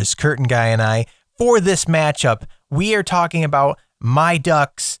years, Curtin Guy and I, for this matchup. We are talking about my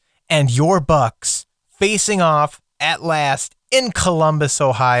Ducks and your Bucks facing off at last in Columbus,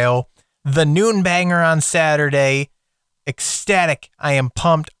 Ohio. The noon banger on Saturday. Ecstatic. I am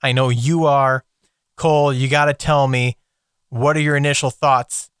pumped. I know you are. Cole, you got to tell me, what are your initial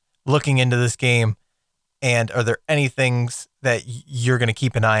thoughts looking into this game? And are there any things that you're going to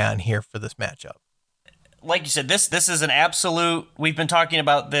keep an eye on here for this matchup? Like you said, this is an absolute, we've been talking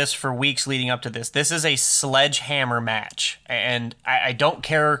about this for weeks leading up to this. This is a sledgehammer match. And I don't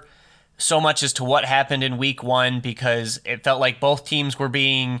care so much as to what happened in week 1, because it felt like both teams were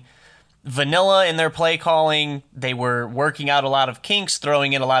being vanilla in their play calling. They were working out a lot of kinks,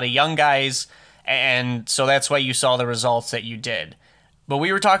 throwing in a lot of young guys. And so that's why you saw the results that you did. But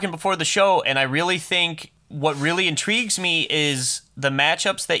we were talking before the show, and I really think what really intrigues me is the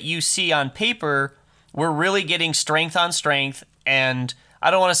matchups that you see on paper. We're really getting strength on strength, and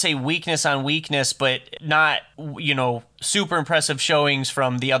I don't want to say weakness on weakness, but not, super impressive showings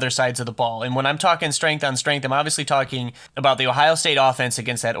from the other sides of the ball. And when I'm talking strength on strength, I'm obviously talking about the Ohio State offense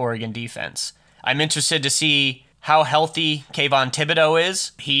against that Oregon defense. I'm interested to see how healthy Kayvon Thibodeau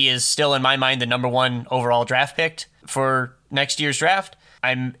is. He is still, in my mind, the number 1 overall draft pick for next year's draft.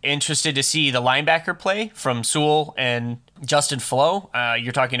 I'm interested to see the linebacker play from Sewell and Justin Flo.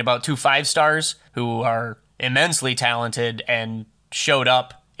 You're talking about 2 5-stars who are immensely talented and showed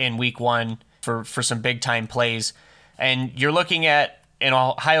up in week 1 for some big-time plays. And you're looking at an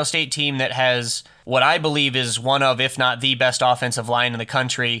Ohio State team that has what I believe is one of, if not the best offensive line in the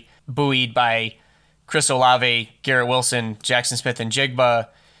country, buoyed by Chris Olave, Garrett Wilson, Jackson Smith, and Jigba.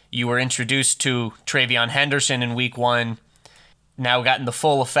 You were introduced to Travion Henderson in week 1, now gotten the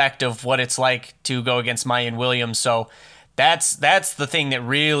full effect of what it's like to go against Mayan Williams. So that's the thing that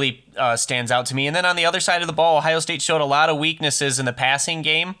really stands out to me. And then on the other side of the ball, Ohio State showed a lot of weaknesses in the passing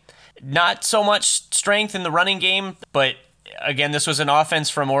game. Not so much strength in the running game, but again, this was an offense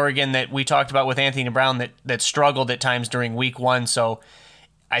from Oregon that we talked about with Anthony Brown that struggled at times during week 1. So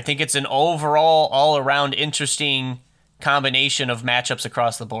I think it's an overall, all-around interesting combination of matchups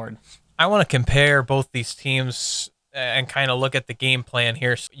across the board. I want to compare both these teams and kind of look at the game plan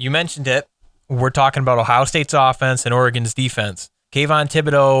here. So you mentioned it. We're talking about Ohio State's offense and Oregon's defense. Kayvon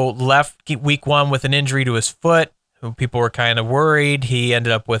Thibodeau left week 1 with an injury to his foot. People were kind of worried. He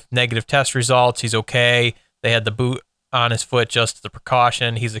ended up with negative test results. He's okay. They had the boot on his foot just as a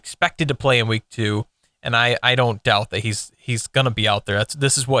precaution. He's expected to play in week 2, and I don't doubt that he's going to be out there.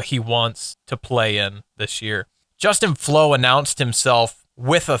 This is what he wants to play in this year. Justin Flo announced himself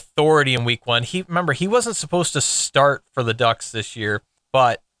with authority in week 1. He wasn't supposed to start for the Ducks this year,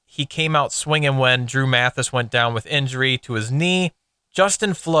 but he came out swinging when Drew Mathis went down with injury to his knee.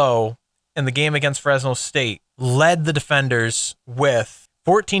 Justin Flo, in the game against Fresno State, led the defenders with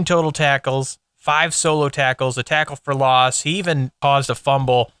 14 total tackles, 5 solo tackles, a tackle for loss. He even caused a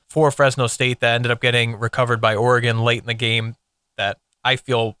fumble for Fresno State that ended up getting recovered by Oregon late in the game that I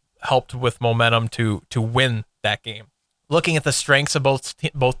feel helped with momentum to win that game. Looking at the strengths of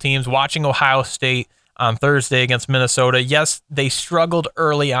both teams, watching Ohio State on Thursday against Minnesota, yes, they struggled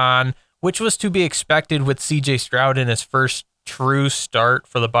early on, which was to be expected with C.J. Stroud in his first true start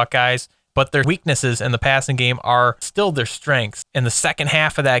for the Buckeyes. But their weaknesses in the passing game are still their strengths. In the second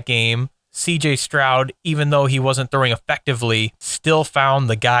half of that game, C.J. Stroud, even though he wasn't throwing effectively, still found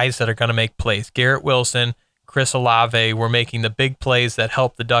the guys that are going to make plays. Garrett Wilson, Chris Olave were making the big plays that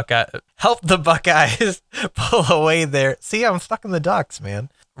helped the Buckeyes pull away there. See, I'm stuck in the Ducks, man.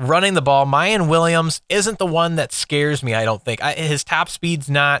 Running the ball, Mayan Williams isn't the one that scares me, I don't think. His top speed's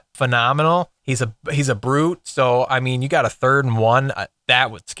not phenomenal. He's a brute, so, I mean, you got a 3rd and 1.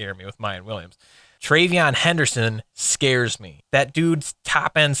 That would scare me with Mayan Williams. Travion Henderson scares me. That dude's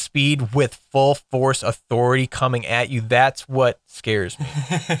top-end speed with full force authority coming at you, that's what scares me.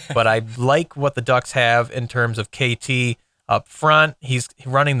 But I like what the Ducks have in terms of KT up front. He's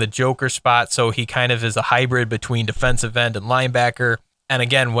running the joker spot, so he kind of is a hybrid between defensive end and linebacker. And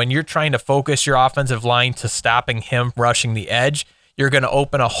again, when you're trying to focus your offensive line to stopping him rushing the edge, you're going to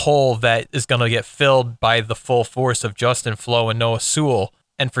open a hole that is going to get filled by the full force of Justin Flo and Noah Sewell.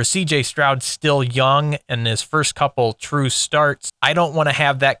 And for C.J. Stroud, still young and his first couple true starts, I don't want to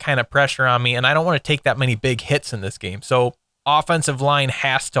have that kind of pressure on me, and I don't want to take that many big hits in this game. So offensive line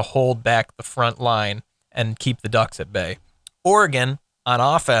has to hold back the front line and keep the Ducks at bay. Oregon, on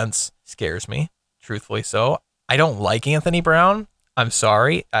offense, scares me, truthfully so. I don't like Anthony Brown. I'm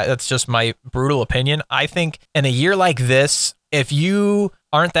sorry. That's just my brutal opinion. I think in a year like this, if you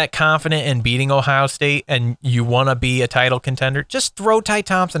aren't that confident in beating Ohio State and you want to be a title contender, just throw Ty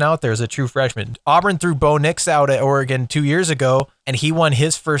Thompson out there as a true freshman. Auburn threw Bo Nix out at Oregon 2 years ago, and he won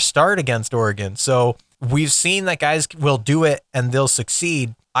his first start against Oregon. So we've seen that guys will do it and they'll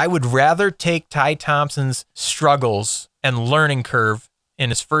succeed. I would rather take Ty Thompson's struggles and learning curve in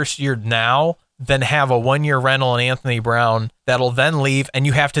his first year now than have a 1-year rental in Anthony Brown that'll then leave, and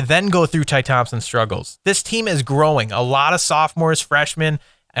you have to then go through Ty Thompson's struggles. This team is growing. A lot of sophomores, freshmen,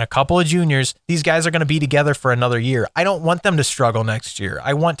 and a couple of juniors. These guys are going to be together for another year. I don't want them to struggle next year.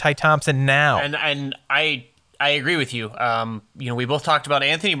 I want Ty Thompson now. And I agree with you. We both talked about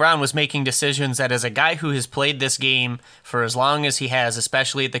Anthony Brown was making decisions that, as a guy who has played this game for as long as he has,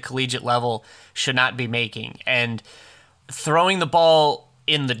 especially at the collegiate level, should not be making. And throwing the ball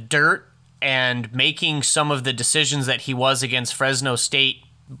in the dirt and making some of the decisions that he was against Fresno State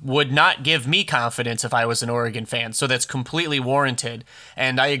would not give me confidence if I was an Oregon fan. So that's completely warranted.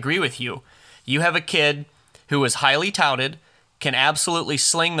 And I agree with you. You have a kid who is highly touted, can absolutely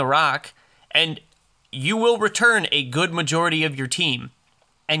sling the rock, and you will return a good majority of your team.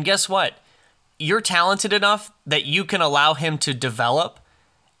 And guess what? You're talented enough that you can allow him to develop.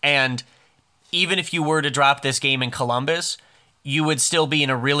 And even if you were to drop this game in Columbus, you would still be in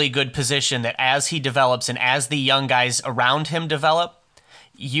a really good position that as he develops and as the young guys around him develop,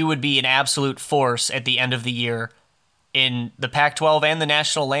 you would be an absolute force at the end of the year in the Pac-12 and the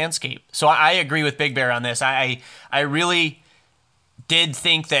national landscape. So I agree with Big Bear on this. I really did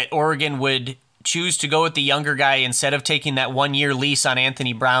think that Oregon would choose to go with the younger guy instead of taking that 1-year lease on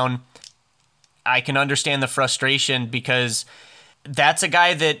Anthony Brown. I can understand the frustration because that's a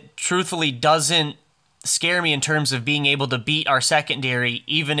guy that truthfully doesn't scare me in terms of being able to beat our secondary,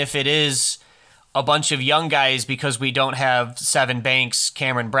 even if it is a bunch of young guys, because we don't have Sevyn Banks,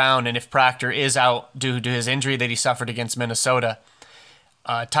 Cameron Brown, and if Proctor is out due to his injury that he suffered against Minnesota.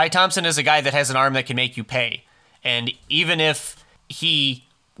 Ty Thompson is a guy that has an arm that can make you pay. And even if he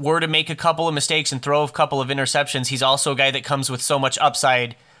were to make a couple of mistakes and throw a couple of interceptions, he's also a guy that comes with so much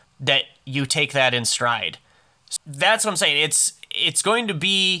upside that you take that in stride. That's what I'm saying. It's going to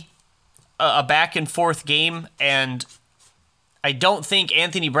be a back and forth game, and I don't think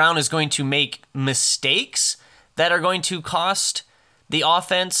Anthony Brown is going to make mistakes that are going to cost the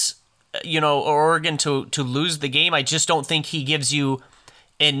offense, Oregon to lose the game. I just don't think he gives you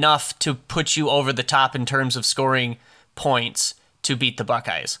enough to put you over the top in terms of scoring points to beat the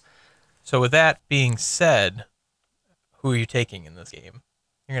Buckeyes. So with that being said, who are you taking in this game?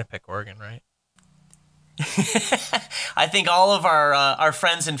 You're going to pick Oregon, right? I think all of our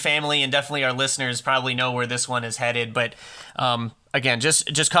friends and family and definitely our listeners probably know where this one is headed. But again,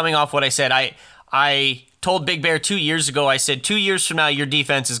 just coming off what I said, I told Big Bear 2 years ago, I said 2 years from now, your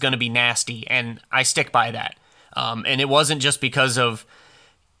defense is going to be nasty. And I stick by that. And it wasn't just because of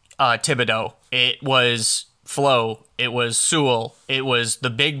Thibodeau. It was Flo. It was Sewell. It was the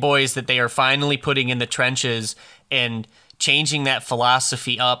big boys that they are finally putting in the trenches and changing that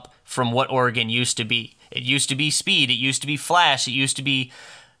philosophy up from what Oregon used to be. It used to be speed. It used to be flash. It used to be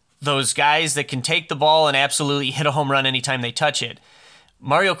those guys that can take the ball and absolutely hit a home run anytime they touch it.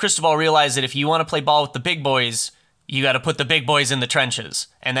 Mario Cristobal realized that if you want to play ball with the big boys, you got to put the big boys in the trenches,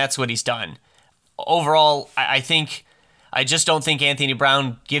 and that's what he's done. Overall, I just don't think Anthony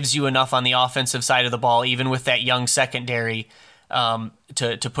Brown gives you enough on the offensive side of the ball, even with that young secondary,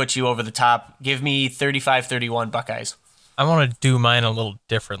 to put you over the top. Give me 35-31 Buckeyes. I want to do mine a little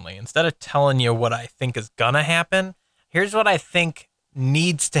differently. Instead of telling you what I think is going to happen, here's what I think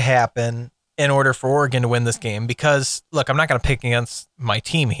needs to happen in order for Oregon to win this game. Because, look, I'm not going to pick against my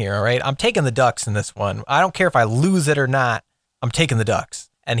team here, all right? I'm taking the Ducks in this one. I don't care if I lose it or not. I'm taking the Ducks.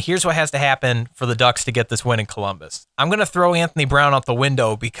 And here's what has to happen for the Ducks to get this win in Columbus. I'm going to throw Anthony Brown out the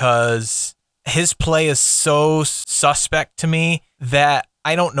window because his play is so suspect to me that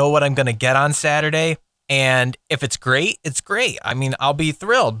I don't know what I'm going to get on Saturday. And if it's great, it's great. I mean, I'll be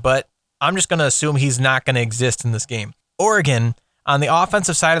thrilled, but I'm just going to assume he's not going to exist in this game. Oregon, on the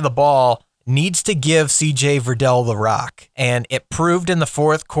offensive side of the ball, needs to give CJ Verdell the rock. And it proved in the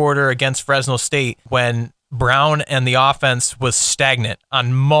fourth quarter against Fresno State when Brown and the offense was stagnant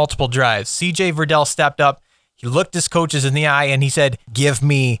on multiple drives. CJ Verdell stepped up. He looked his coaches in the eye and he said, "Give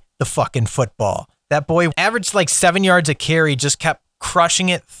me the fucking football." That boy averaged like 7 yards a carry, just kept crushing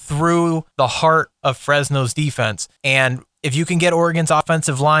it through the heart of Fresno's defense. And if you can get Oregon's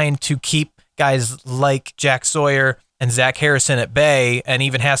offensive line to keep guys like Jack Sawyer and Zach Harrison at bay, and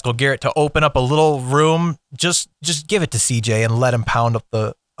even Haskell Garrett to open up a little room, just give it to CJ and let him pound up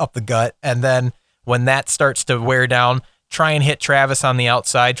the gut. And then when that starts to wear down, try and hit Travis on the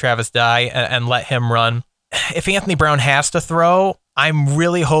outside, Travis Dye, and let him run. If Anthony Brown has to throw, I'm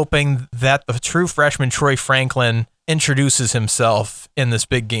really hoping that the true freshman Troy Franklin introduces himself in this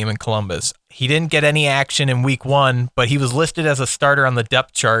big game in Columbus. He didn't get any action in week 1, but he was listed as a starter on the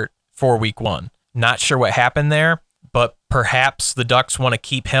depth chart for week 1. Not sure what happened there, but perhaps the Ducks want to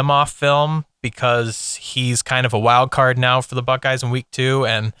keep him off film because he's kind of a wild card now for the Buckeyes in week 2,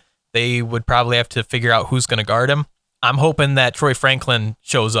 and they would probably have to figure out who's going to guard him. I'm hoping that Troy Franklin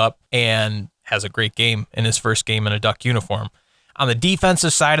shows up and has a great game in his first game in a Duck uniform. On the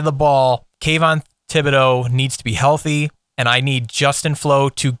defensive side of the ball, Kayvon Thibodeau needs to be healthy, and I need Justin Flo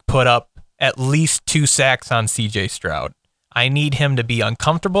to put up at least 2 sacks on CJ Stroud. I need him to be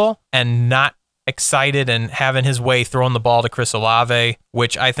uncomfortable and not excited and having his way throwing the ball to Chris Olave,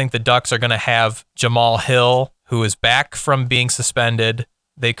 which I think the Ducks are going to have Jamal Hill, who is back from being suspended.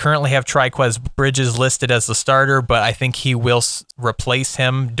 They currently have Triquez Bridges listed as the starter, but I think he will replace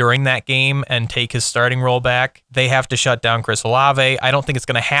him during that game and take his starting role back. They have to shut down Chris Olave. I don't think it's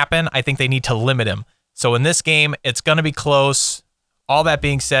going to happen. I think they need to limit him. So in this game, it's going to be close. All that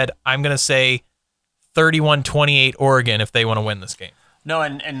being said, I'm going to say 31-28 Oregon if they want to win this game. No,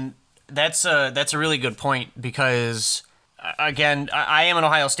 and that's a really good point because, again, I am an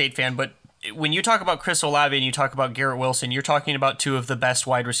Ohio State fan, but when you talk about Chris Olave and you talk about Garrett Wilson, you're talking about 2 of the best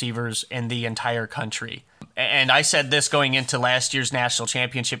wide receivers in the entire country. And I said this going into last year's national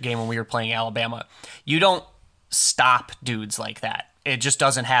championship game when we were playing Alabama. You don't stop dudes like that. It just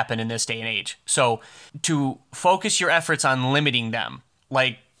doesn't happen in this day and age. So to focus your efforts on limiting them,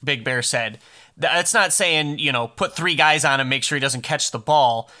 like Big Bear said, that's not saying, put 3 guys on him, make sure he doesn't catch the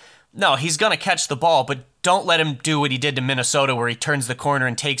ball. No, he's going to catch the ball, but don't let him do what he did to Minnesota where he turns the corner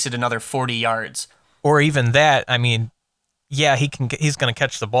and takes it another 40 yards. Or even that, I mean, yeah, he's going to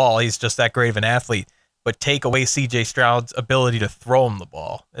catch the ball. He's just that great of an athlete. But take away C.J. Stroud's ability to throw him the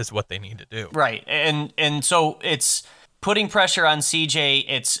ball is what they need to do. Right. And so it's putting pressure on C.J.,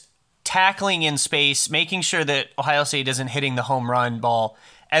 it's tackling in space, making sure that Ohio State isn't hitting the home run ball.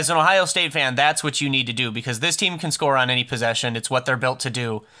 As an Ohio State fan, that's what you need to do because this team can score on any possession. It's what they're built to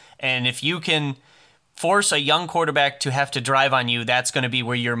do. And if you can force a young quarterback to have to drive on you, that's going to be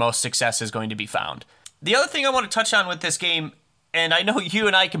where your most success is going to be found. The other thing I want to touch on with this game, and I know you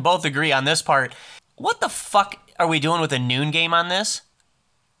and I can both agree on this part, what the fuck are we doing with a noon game on this?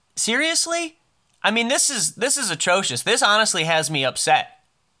 Seriously? I mean, this is atrocious. This honestly has me upset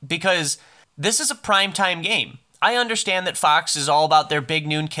because this is a primetime game. I understand that Fox is all about their big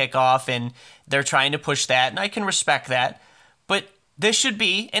noon kickoff and they're trying to push that, and I can respect that. But this should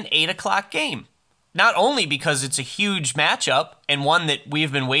be an 8 o'clock game. Not only because it's a huge matchup and one that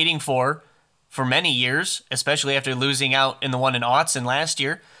we've been waiting for many years, especially after losing out in the one in Autzen last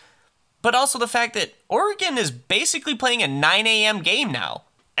year, but also the fact that Oregon is basically playing a 9 a.m. game now.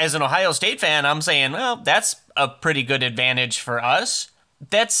 As an Ohio State fan, I'm saying, well, that's a pretty good advantage for us.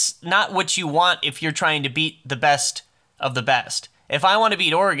 That's not what you want if you're trying to beat the best of the best. If I want to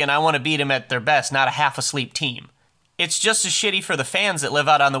beat Oregon, I want to beat them at their best, not a half-asleep team. It's just as shitty for the fans that live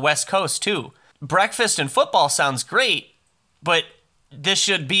out on the West Coast, too. Breakfast and football sounds great, but this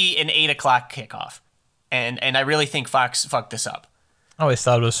should be an 8 o'clock kickoff. And I really think Fox fucked this up. I always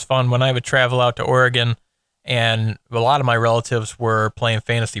thought it was fun when I would travel out to Oregon and a lot of my relatives were playing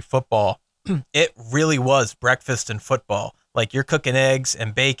fantasy football. It really was breakfast and football. Like you're cooking eggs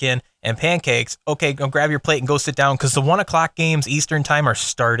and bacon and pancakes. Okay, go grab your plate and go sit down because the 1 o'clock games Eastern time are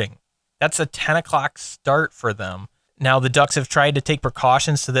starting. That's a 10 o'clock start for them. Now the Ducks have tried to take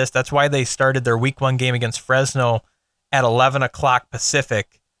precautions to this. That's why they started their week 1 game against Fresno at 11 o'clock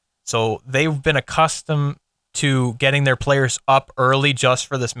Pacific. So they've been accustomed to getting their players up early just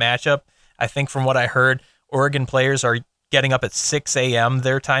for this matchup. I think from what I heard, Oregon players are getting up at 6 a.m.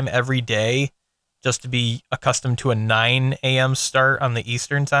 their time every day just to be accustomed to a 9 a.m. start on the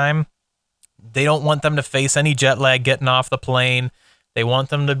Eastern time. They don't want them to face any jet lag getting off the plane. They want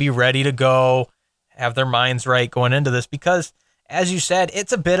them to be ready to go, have their minds right going into this because, as you said,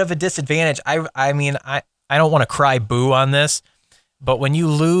 it's a bit of a disadvantage. I mean, I don't want to cry boo on this, but when you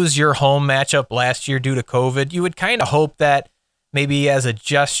lose your home matchup last year due to COVID, you would kind of hope that maybe as a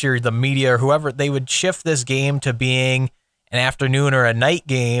gesture, the media or whoever, they would shift this game to being an afternoon or a night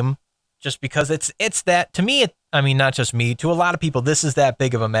game just because it's that, to me, I mean, not just me, to a lot of people, this is that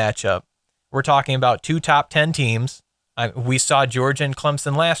big of a matchup. We're talking about 2 top 10 teams. We saw Georgia and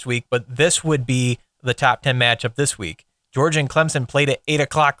Clemson last week, but this would be the top 10 matchup this week. Georgia and Clemson played at 8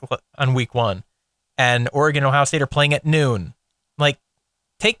 o'clock on week 1, and Oregon and Ohio State are playing at noon. Like,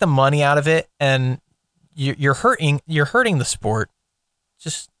 take the money out of it, and you're hurting the sport.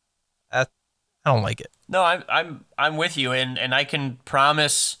 Just, I don't like it. No, I'm with you, and I can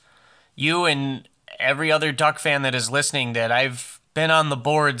promise you and every other Duck fan that is listening that I've been on the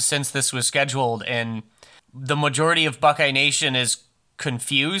board since this was scheduled, and the majority of Buckeye Nation is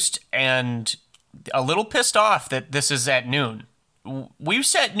confused and a little pissed off that this is at noon. We've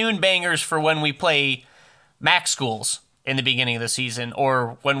set noon bangers for when we play MAC schools in the beginning of the season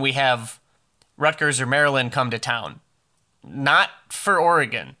or when we have Rutgers or Maryland come to town. Not for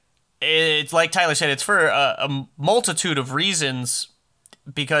Oregon. It's like Tyler said, it's for a multitude of reasons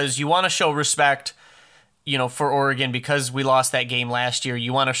because you want to show respect, for Oregon because we lost that game last year.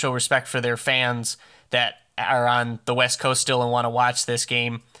 You want to show respect for their fans that are on the West Coast still and want to watch this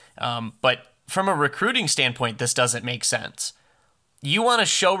game. But from a recruiting standpoint, this doesn't make sense. You want to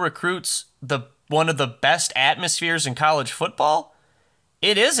show recruits one of the best atmospheres in college football?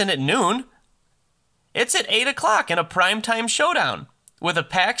 It isn't at noon. It's at 8 o'clock in a primetime showdown with a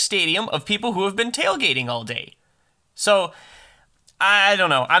packed stadium of people who have been tailgating all day. So, I don't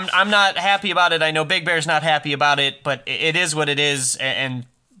know. I'm not happy about it. I know Big Bear's not happy about it, but it is what it is. And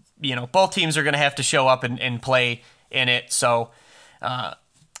both teams are going to have to show up and play in it. So,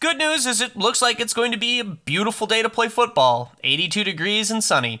 good news is it looks like it's going to be a beautiful day to play football. 82 degrees and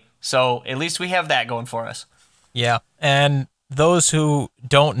sunny. So, at least we have that going for us. Yeah. And those who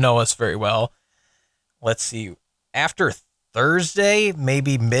don't know us very well, let's see. After Thursday,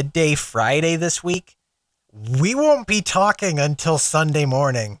 maybe midday Friday this week, we won't be talking until Sunday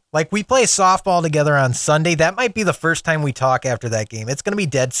morning. Like, we play softball together on Sunday. That might be the first time we talk after that game. It's going to be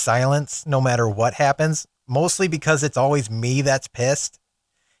dead silence no matter what happens, mostly because it's always me that's pissed,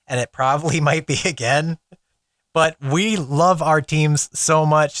 and it probably might be again. But we love our teams so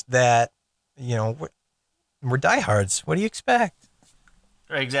much that, we're diehards. What do you expect?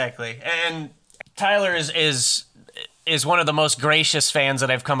 Exactly. And Tyler is one of the most gracious fans that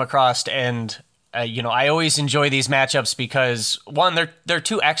I've come across, and I always enjoy these matchups because one, they're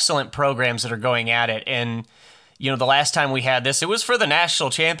two excellent programs that are going at it, and the last time we had this, it was for the national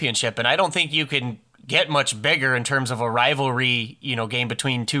championship, and I don't think you can get much bigger in terms of a rivalry, game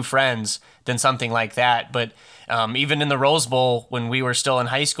between two friends than something like that. But even in the Rose Bowl when we were still in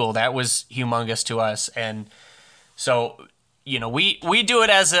high school, that was humongous to us, and so. We do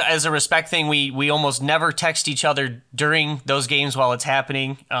it as a respect thing. We almost never text each other during those games while it's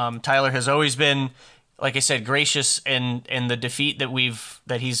happening. Tyler has always been, like I said, gracious in the defeat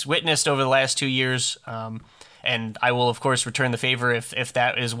that he's witnessed over the last 2 years. And I will, of course, return the favor if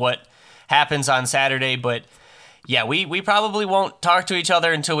that is what happens on Saturday. But yeah, we probably won't talk to each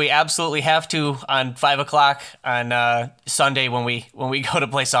other until we absolutely have to on 5 o'clock on Sunday when we go to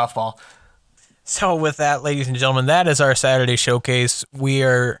play softball. So with that, ladies and gentlemen, that is our Saturday showcase. We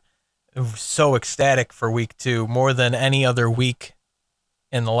are so ecstatic for week 2, more than any other week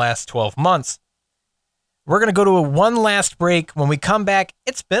in the last 12 months. We're going to go to one last break. When we come back,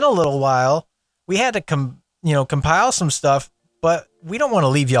 it's been a little while. We had to compile some stuff, but we don't want to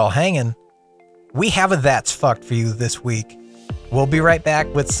leave y'all hanging. We have a That's Fucked for you this week. We'll be right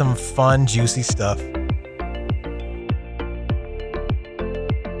back with some fun, juicy stuff.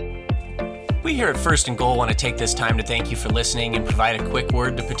 We here at First and Goal want to take this time to thank you for listening and provide a quick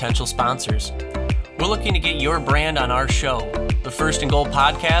word to potential sponsors. We're looking to get your brand on our show. The First and Goal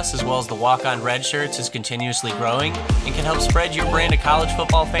podcast, as well as the Walk On Red Shirts, is continuously growing and can help spread your brand to college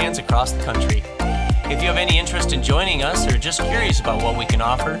football fans across the country. If you have any interest in joining us or just curious about what we can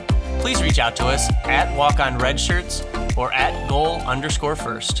offer, please reach out to us at Walk On Red Shirts or at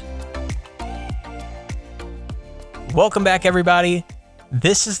goal_first. Welcome back, everybody.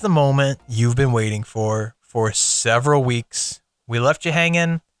 This is the moment you've been waiting for several weeks. We left you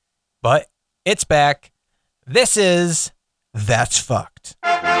hanging, but it's back. This is That's Fucked.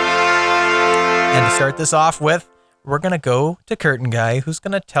 And to start this off with, we're going to go to Curtain Guy, who's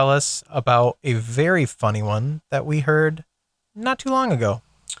going to tell us about a very funny one that we heard not too long ago.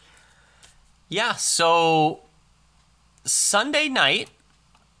 Yeah, so Sunday night,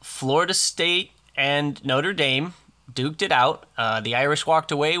 Florida State and Notre Dame duked it out. The Irish walked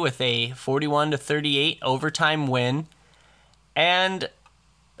away with a 41-38 overtime win. And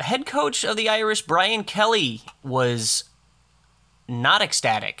head coach of the Irish, Brian Kelly, was not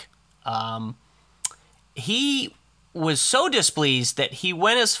ecstatic. He was so displeased that he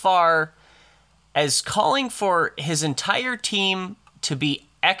went as far as calling for his entire team to be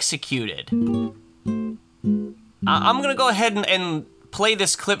executed. I'm going to go ahead and play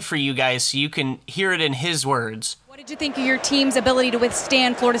this clip for you guys so you can hear it in his words. What did you think of your team's ability to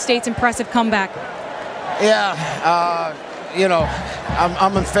withstand Florida State's impressive comeback? Yeah,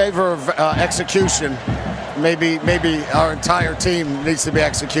 I'm in favor of execution. Maybe our entire team needs to be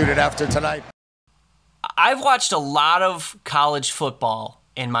executed after tonight. I've watched a lot of college football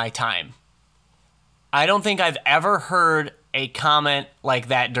in my time. I don't think I've ever heard a comment like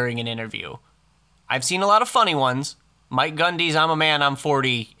that during an interview. I've seen a lot of funny ones. Mike Gundy's "I'm a man, I'm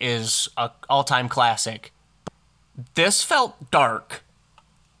 40" is an all-time classic. This felt dark,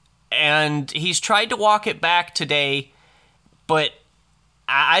 and he's tried to walk it back today, but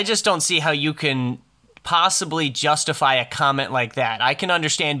I just don't see how you can possibly justify a comment like that. I can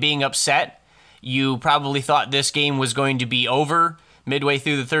understand being upset. You probably thought this game was going to be over midway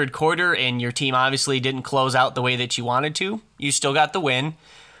through the third quarter, and your team obviously didn't close out the way that you wanted to. You still got the win.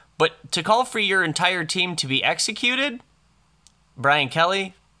 But to call for your entire team to be executed, Brian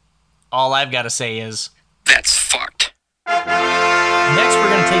Kelly, all I've got to say is, that's fucked. Next, we're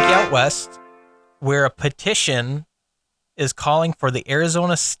going to take you out west, where a petition is calling for the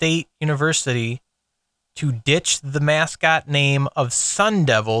Arizona State University to ditch the mascot name of Sun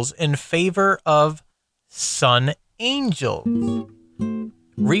Devils in favor of Sun Angels.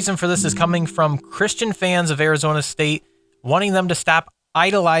 Reason for this is coming from Christian fans of Arizona State wanting them to stop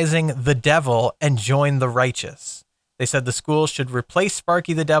idolizing the devil and join the righteous. They said the school should replace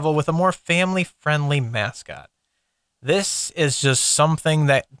Sparky the Devil with a more family-friendly mascot. This is just something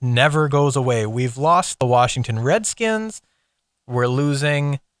that never goes away. We've lost the Washington Redskins. We're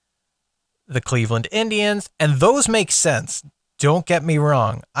losing the Cleveland Indians, and those make sense. Don't get me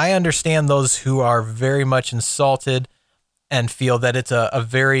wrong. I understand those who are very much insulted and feel that it's a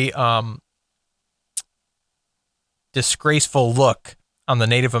very disgraceful look on the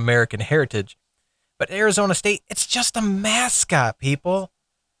Native American heritage. But Arizona State, it's just a mascot, people.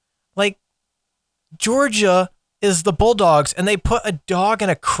 Like, Georgia is the Bulldogs, and they put a dog in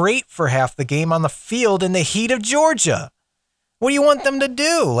a crate for half the game on the field in the heat of Georgia. What do you want them to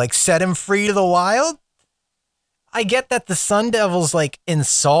do? Like, set him free to the wild? I get that the Sun Devils, like,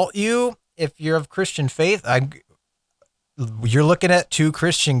 insult you if you're of Christian faith. You're looking at two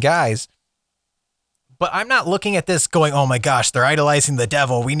Christian guys. But I'm not looking at this going, oh my gosh, they're idolizing the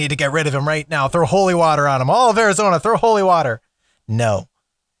devil. We need to get rid of him right now. Throw holy water on him. All of Arizona, throw holy water. No.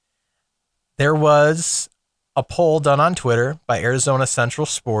 There was a poll done on Twitter by Arizona Central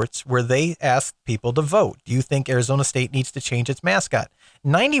Sports where they asked people to vote. Do you think Arizona State needs to change its mascot?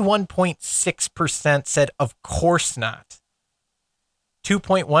 91.6% said, of course not.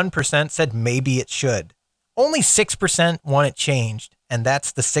 2.1% said maybe it should. Only 6% want it changed, and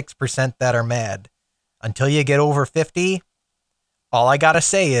that's the 6% that are mad. Until you get over 50, all I gotta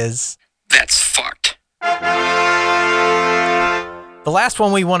say is... that's fucked. The last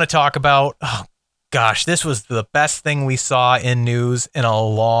one we want to talk about... Oh, gosh, this was the best thing we saw in news in a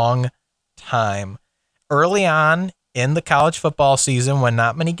long time. Early on in the college football season, when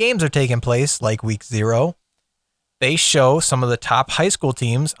not many games are taking place, like week 0, they show some of the top high school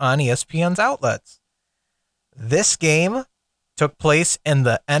teams on ESPN's outlets. This game took place in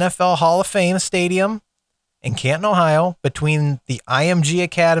the NFL Hall of Fame Stadium in Canton, Ohio, between the IMG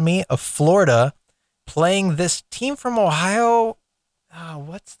Academy of Florida playing this team from Ohio.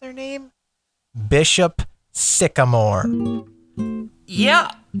 What's their name? Bishop Sycamore. Yeah,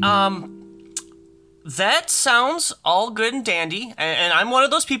 that sounds all good and dandy, and I'm one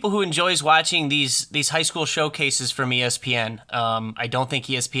of those people who enjoys watching these high school showcases from ESPN. I don't think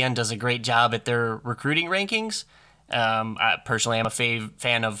ESPN does a great job at their recruiting rankings. I personally am a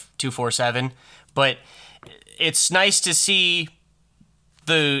fan of 247, but it's nice to see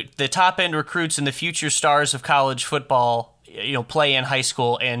the top end recruits and the future stars of college football, play in high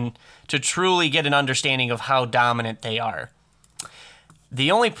school and to truly get an understanding of how dominant they are.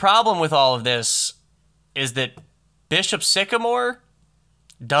 The only problem with all of this is that Bishop Sycamore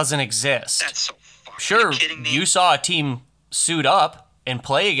doesn't exist. That's so fucking Sure, kidding me. you saw a team suit up and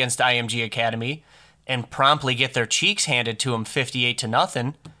play against IMG Academy and promptly get their cheeks handed to them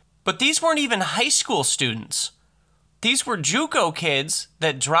 58-0. But these weren't even high school students. These were JUCO kids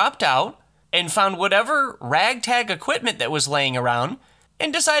that dropped out and found whatever ragtag equipment that was laying around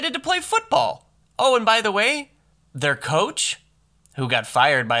and decided to play football. Oh, and by the way, their coach, who got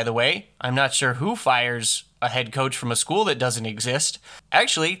fired, by the way, I'm not sure who fires a head coach from a school that doesn't exist.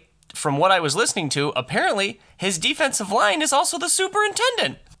 Actually, from what I was listening to, apparently his defensive line is also the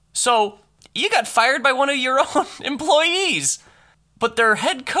superintendent. So you got fired by one of your own employees. But their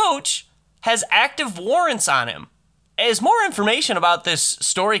head coach has active warrants on him. As more information about this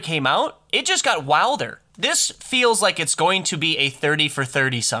story came out, it just got wilder. This feels like it's going to be a 30 for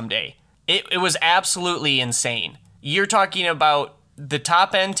 30 someday. It was absolutely insane. You're talking about the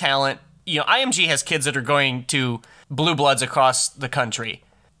top end talent. IMG has kids that are going to Blue Bloods across the country,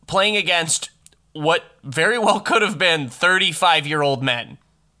 playing against what very well could have been 35-year-old men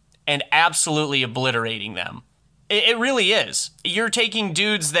and absolutely obliterating them. It really is. You're taking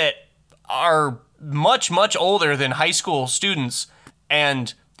dudes that are much, much older than high school students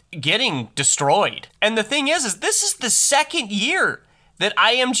and getting destroyed. And the thing is this is the second year that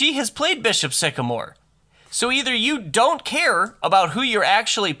IMG has played Bishop Sycamore. So either you don't care about who you're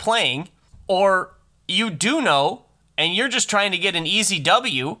actually playing, or you do know and you're just trying to get an easy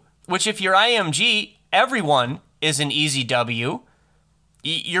W, which if you're IMG, everyone is an easy W.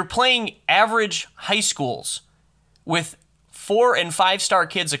 You're playing average high schools with 4- and 5-star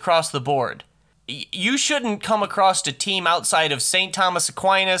kids across the board. You shouldn't come across a team outside of St. Thomas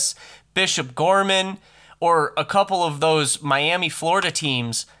Aquinas, Bishop Gorman, or a couple of those Miami, Florida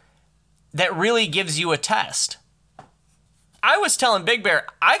teams that really gives you a test. I was telling Big Bear,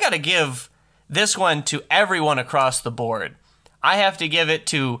 I got to give this one to everyone across the board. I have to give it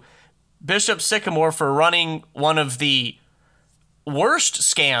to Bishop Sycamore for running one of the worst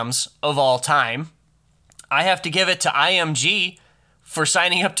scams of all time. I have to give it to IMG for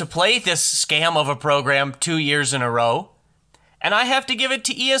signing up to play this scam of a program 2 years in a row. And I have to give it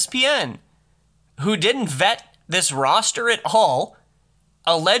to ESPN, who didn't vet this roster at all,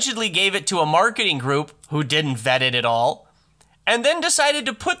 allegedly gave it to a marketing group who didn't vet it at all, and then decided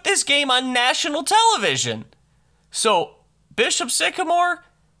to put this game on national television. So, Bishop Sycamore,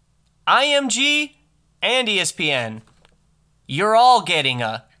 IMG, and ESPN, you're all getting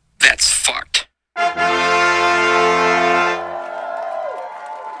a... that's fucked.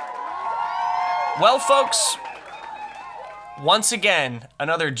 Well, folks, once again,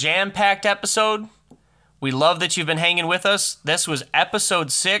 another jam-packed episode. We love that you've been hanging with us. This was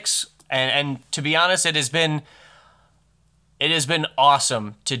episode 6, and to be honest, it has been It has been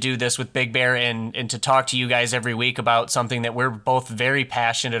awesome to do this with Big Bear and to talk to you guys every week about something that we're both very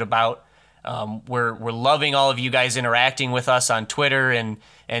passionate about. We're loving all of you guys interacting with us on Twitter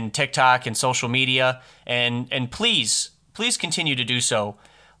and TikTok and social media. And please continue to do so.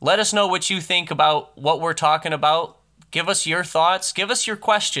 Let us know what you think about what we're talking about. Give us your thoughts. Give us your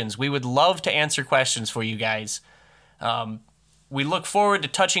questions. We would love to answer questions for you guys. We look forward to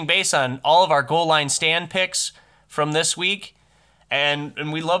touching base on all of our goal line stand picks from this week,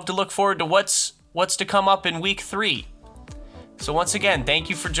 and we love to look forward to what's to come up in week 3. So once again, thank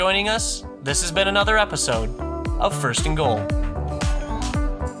you for joining us. This has been another episode of First and Goal.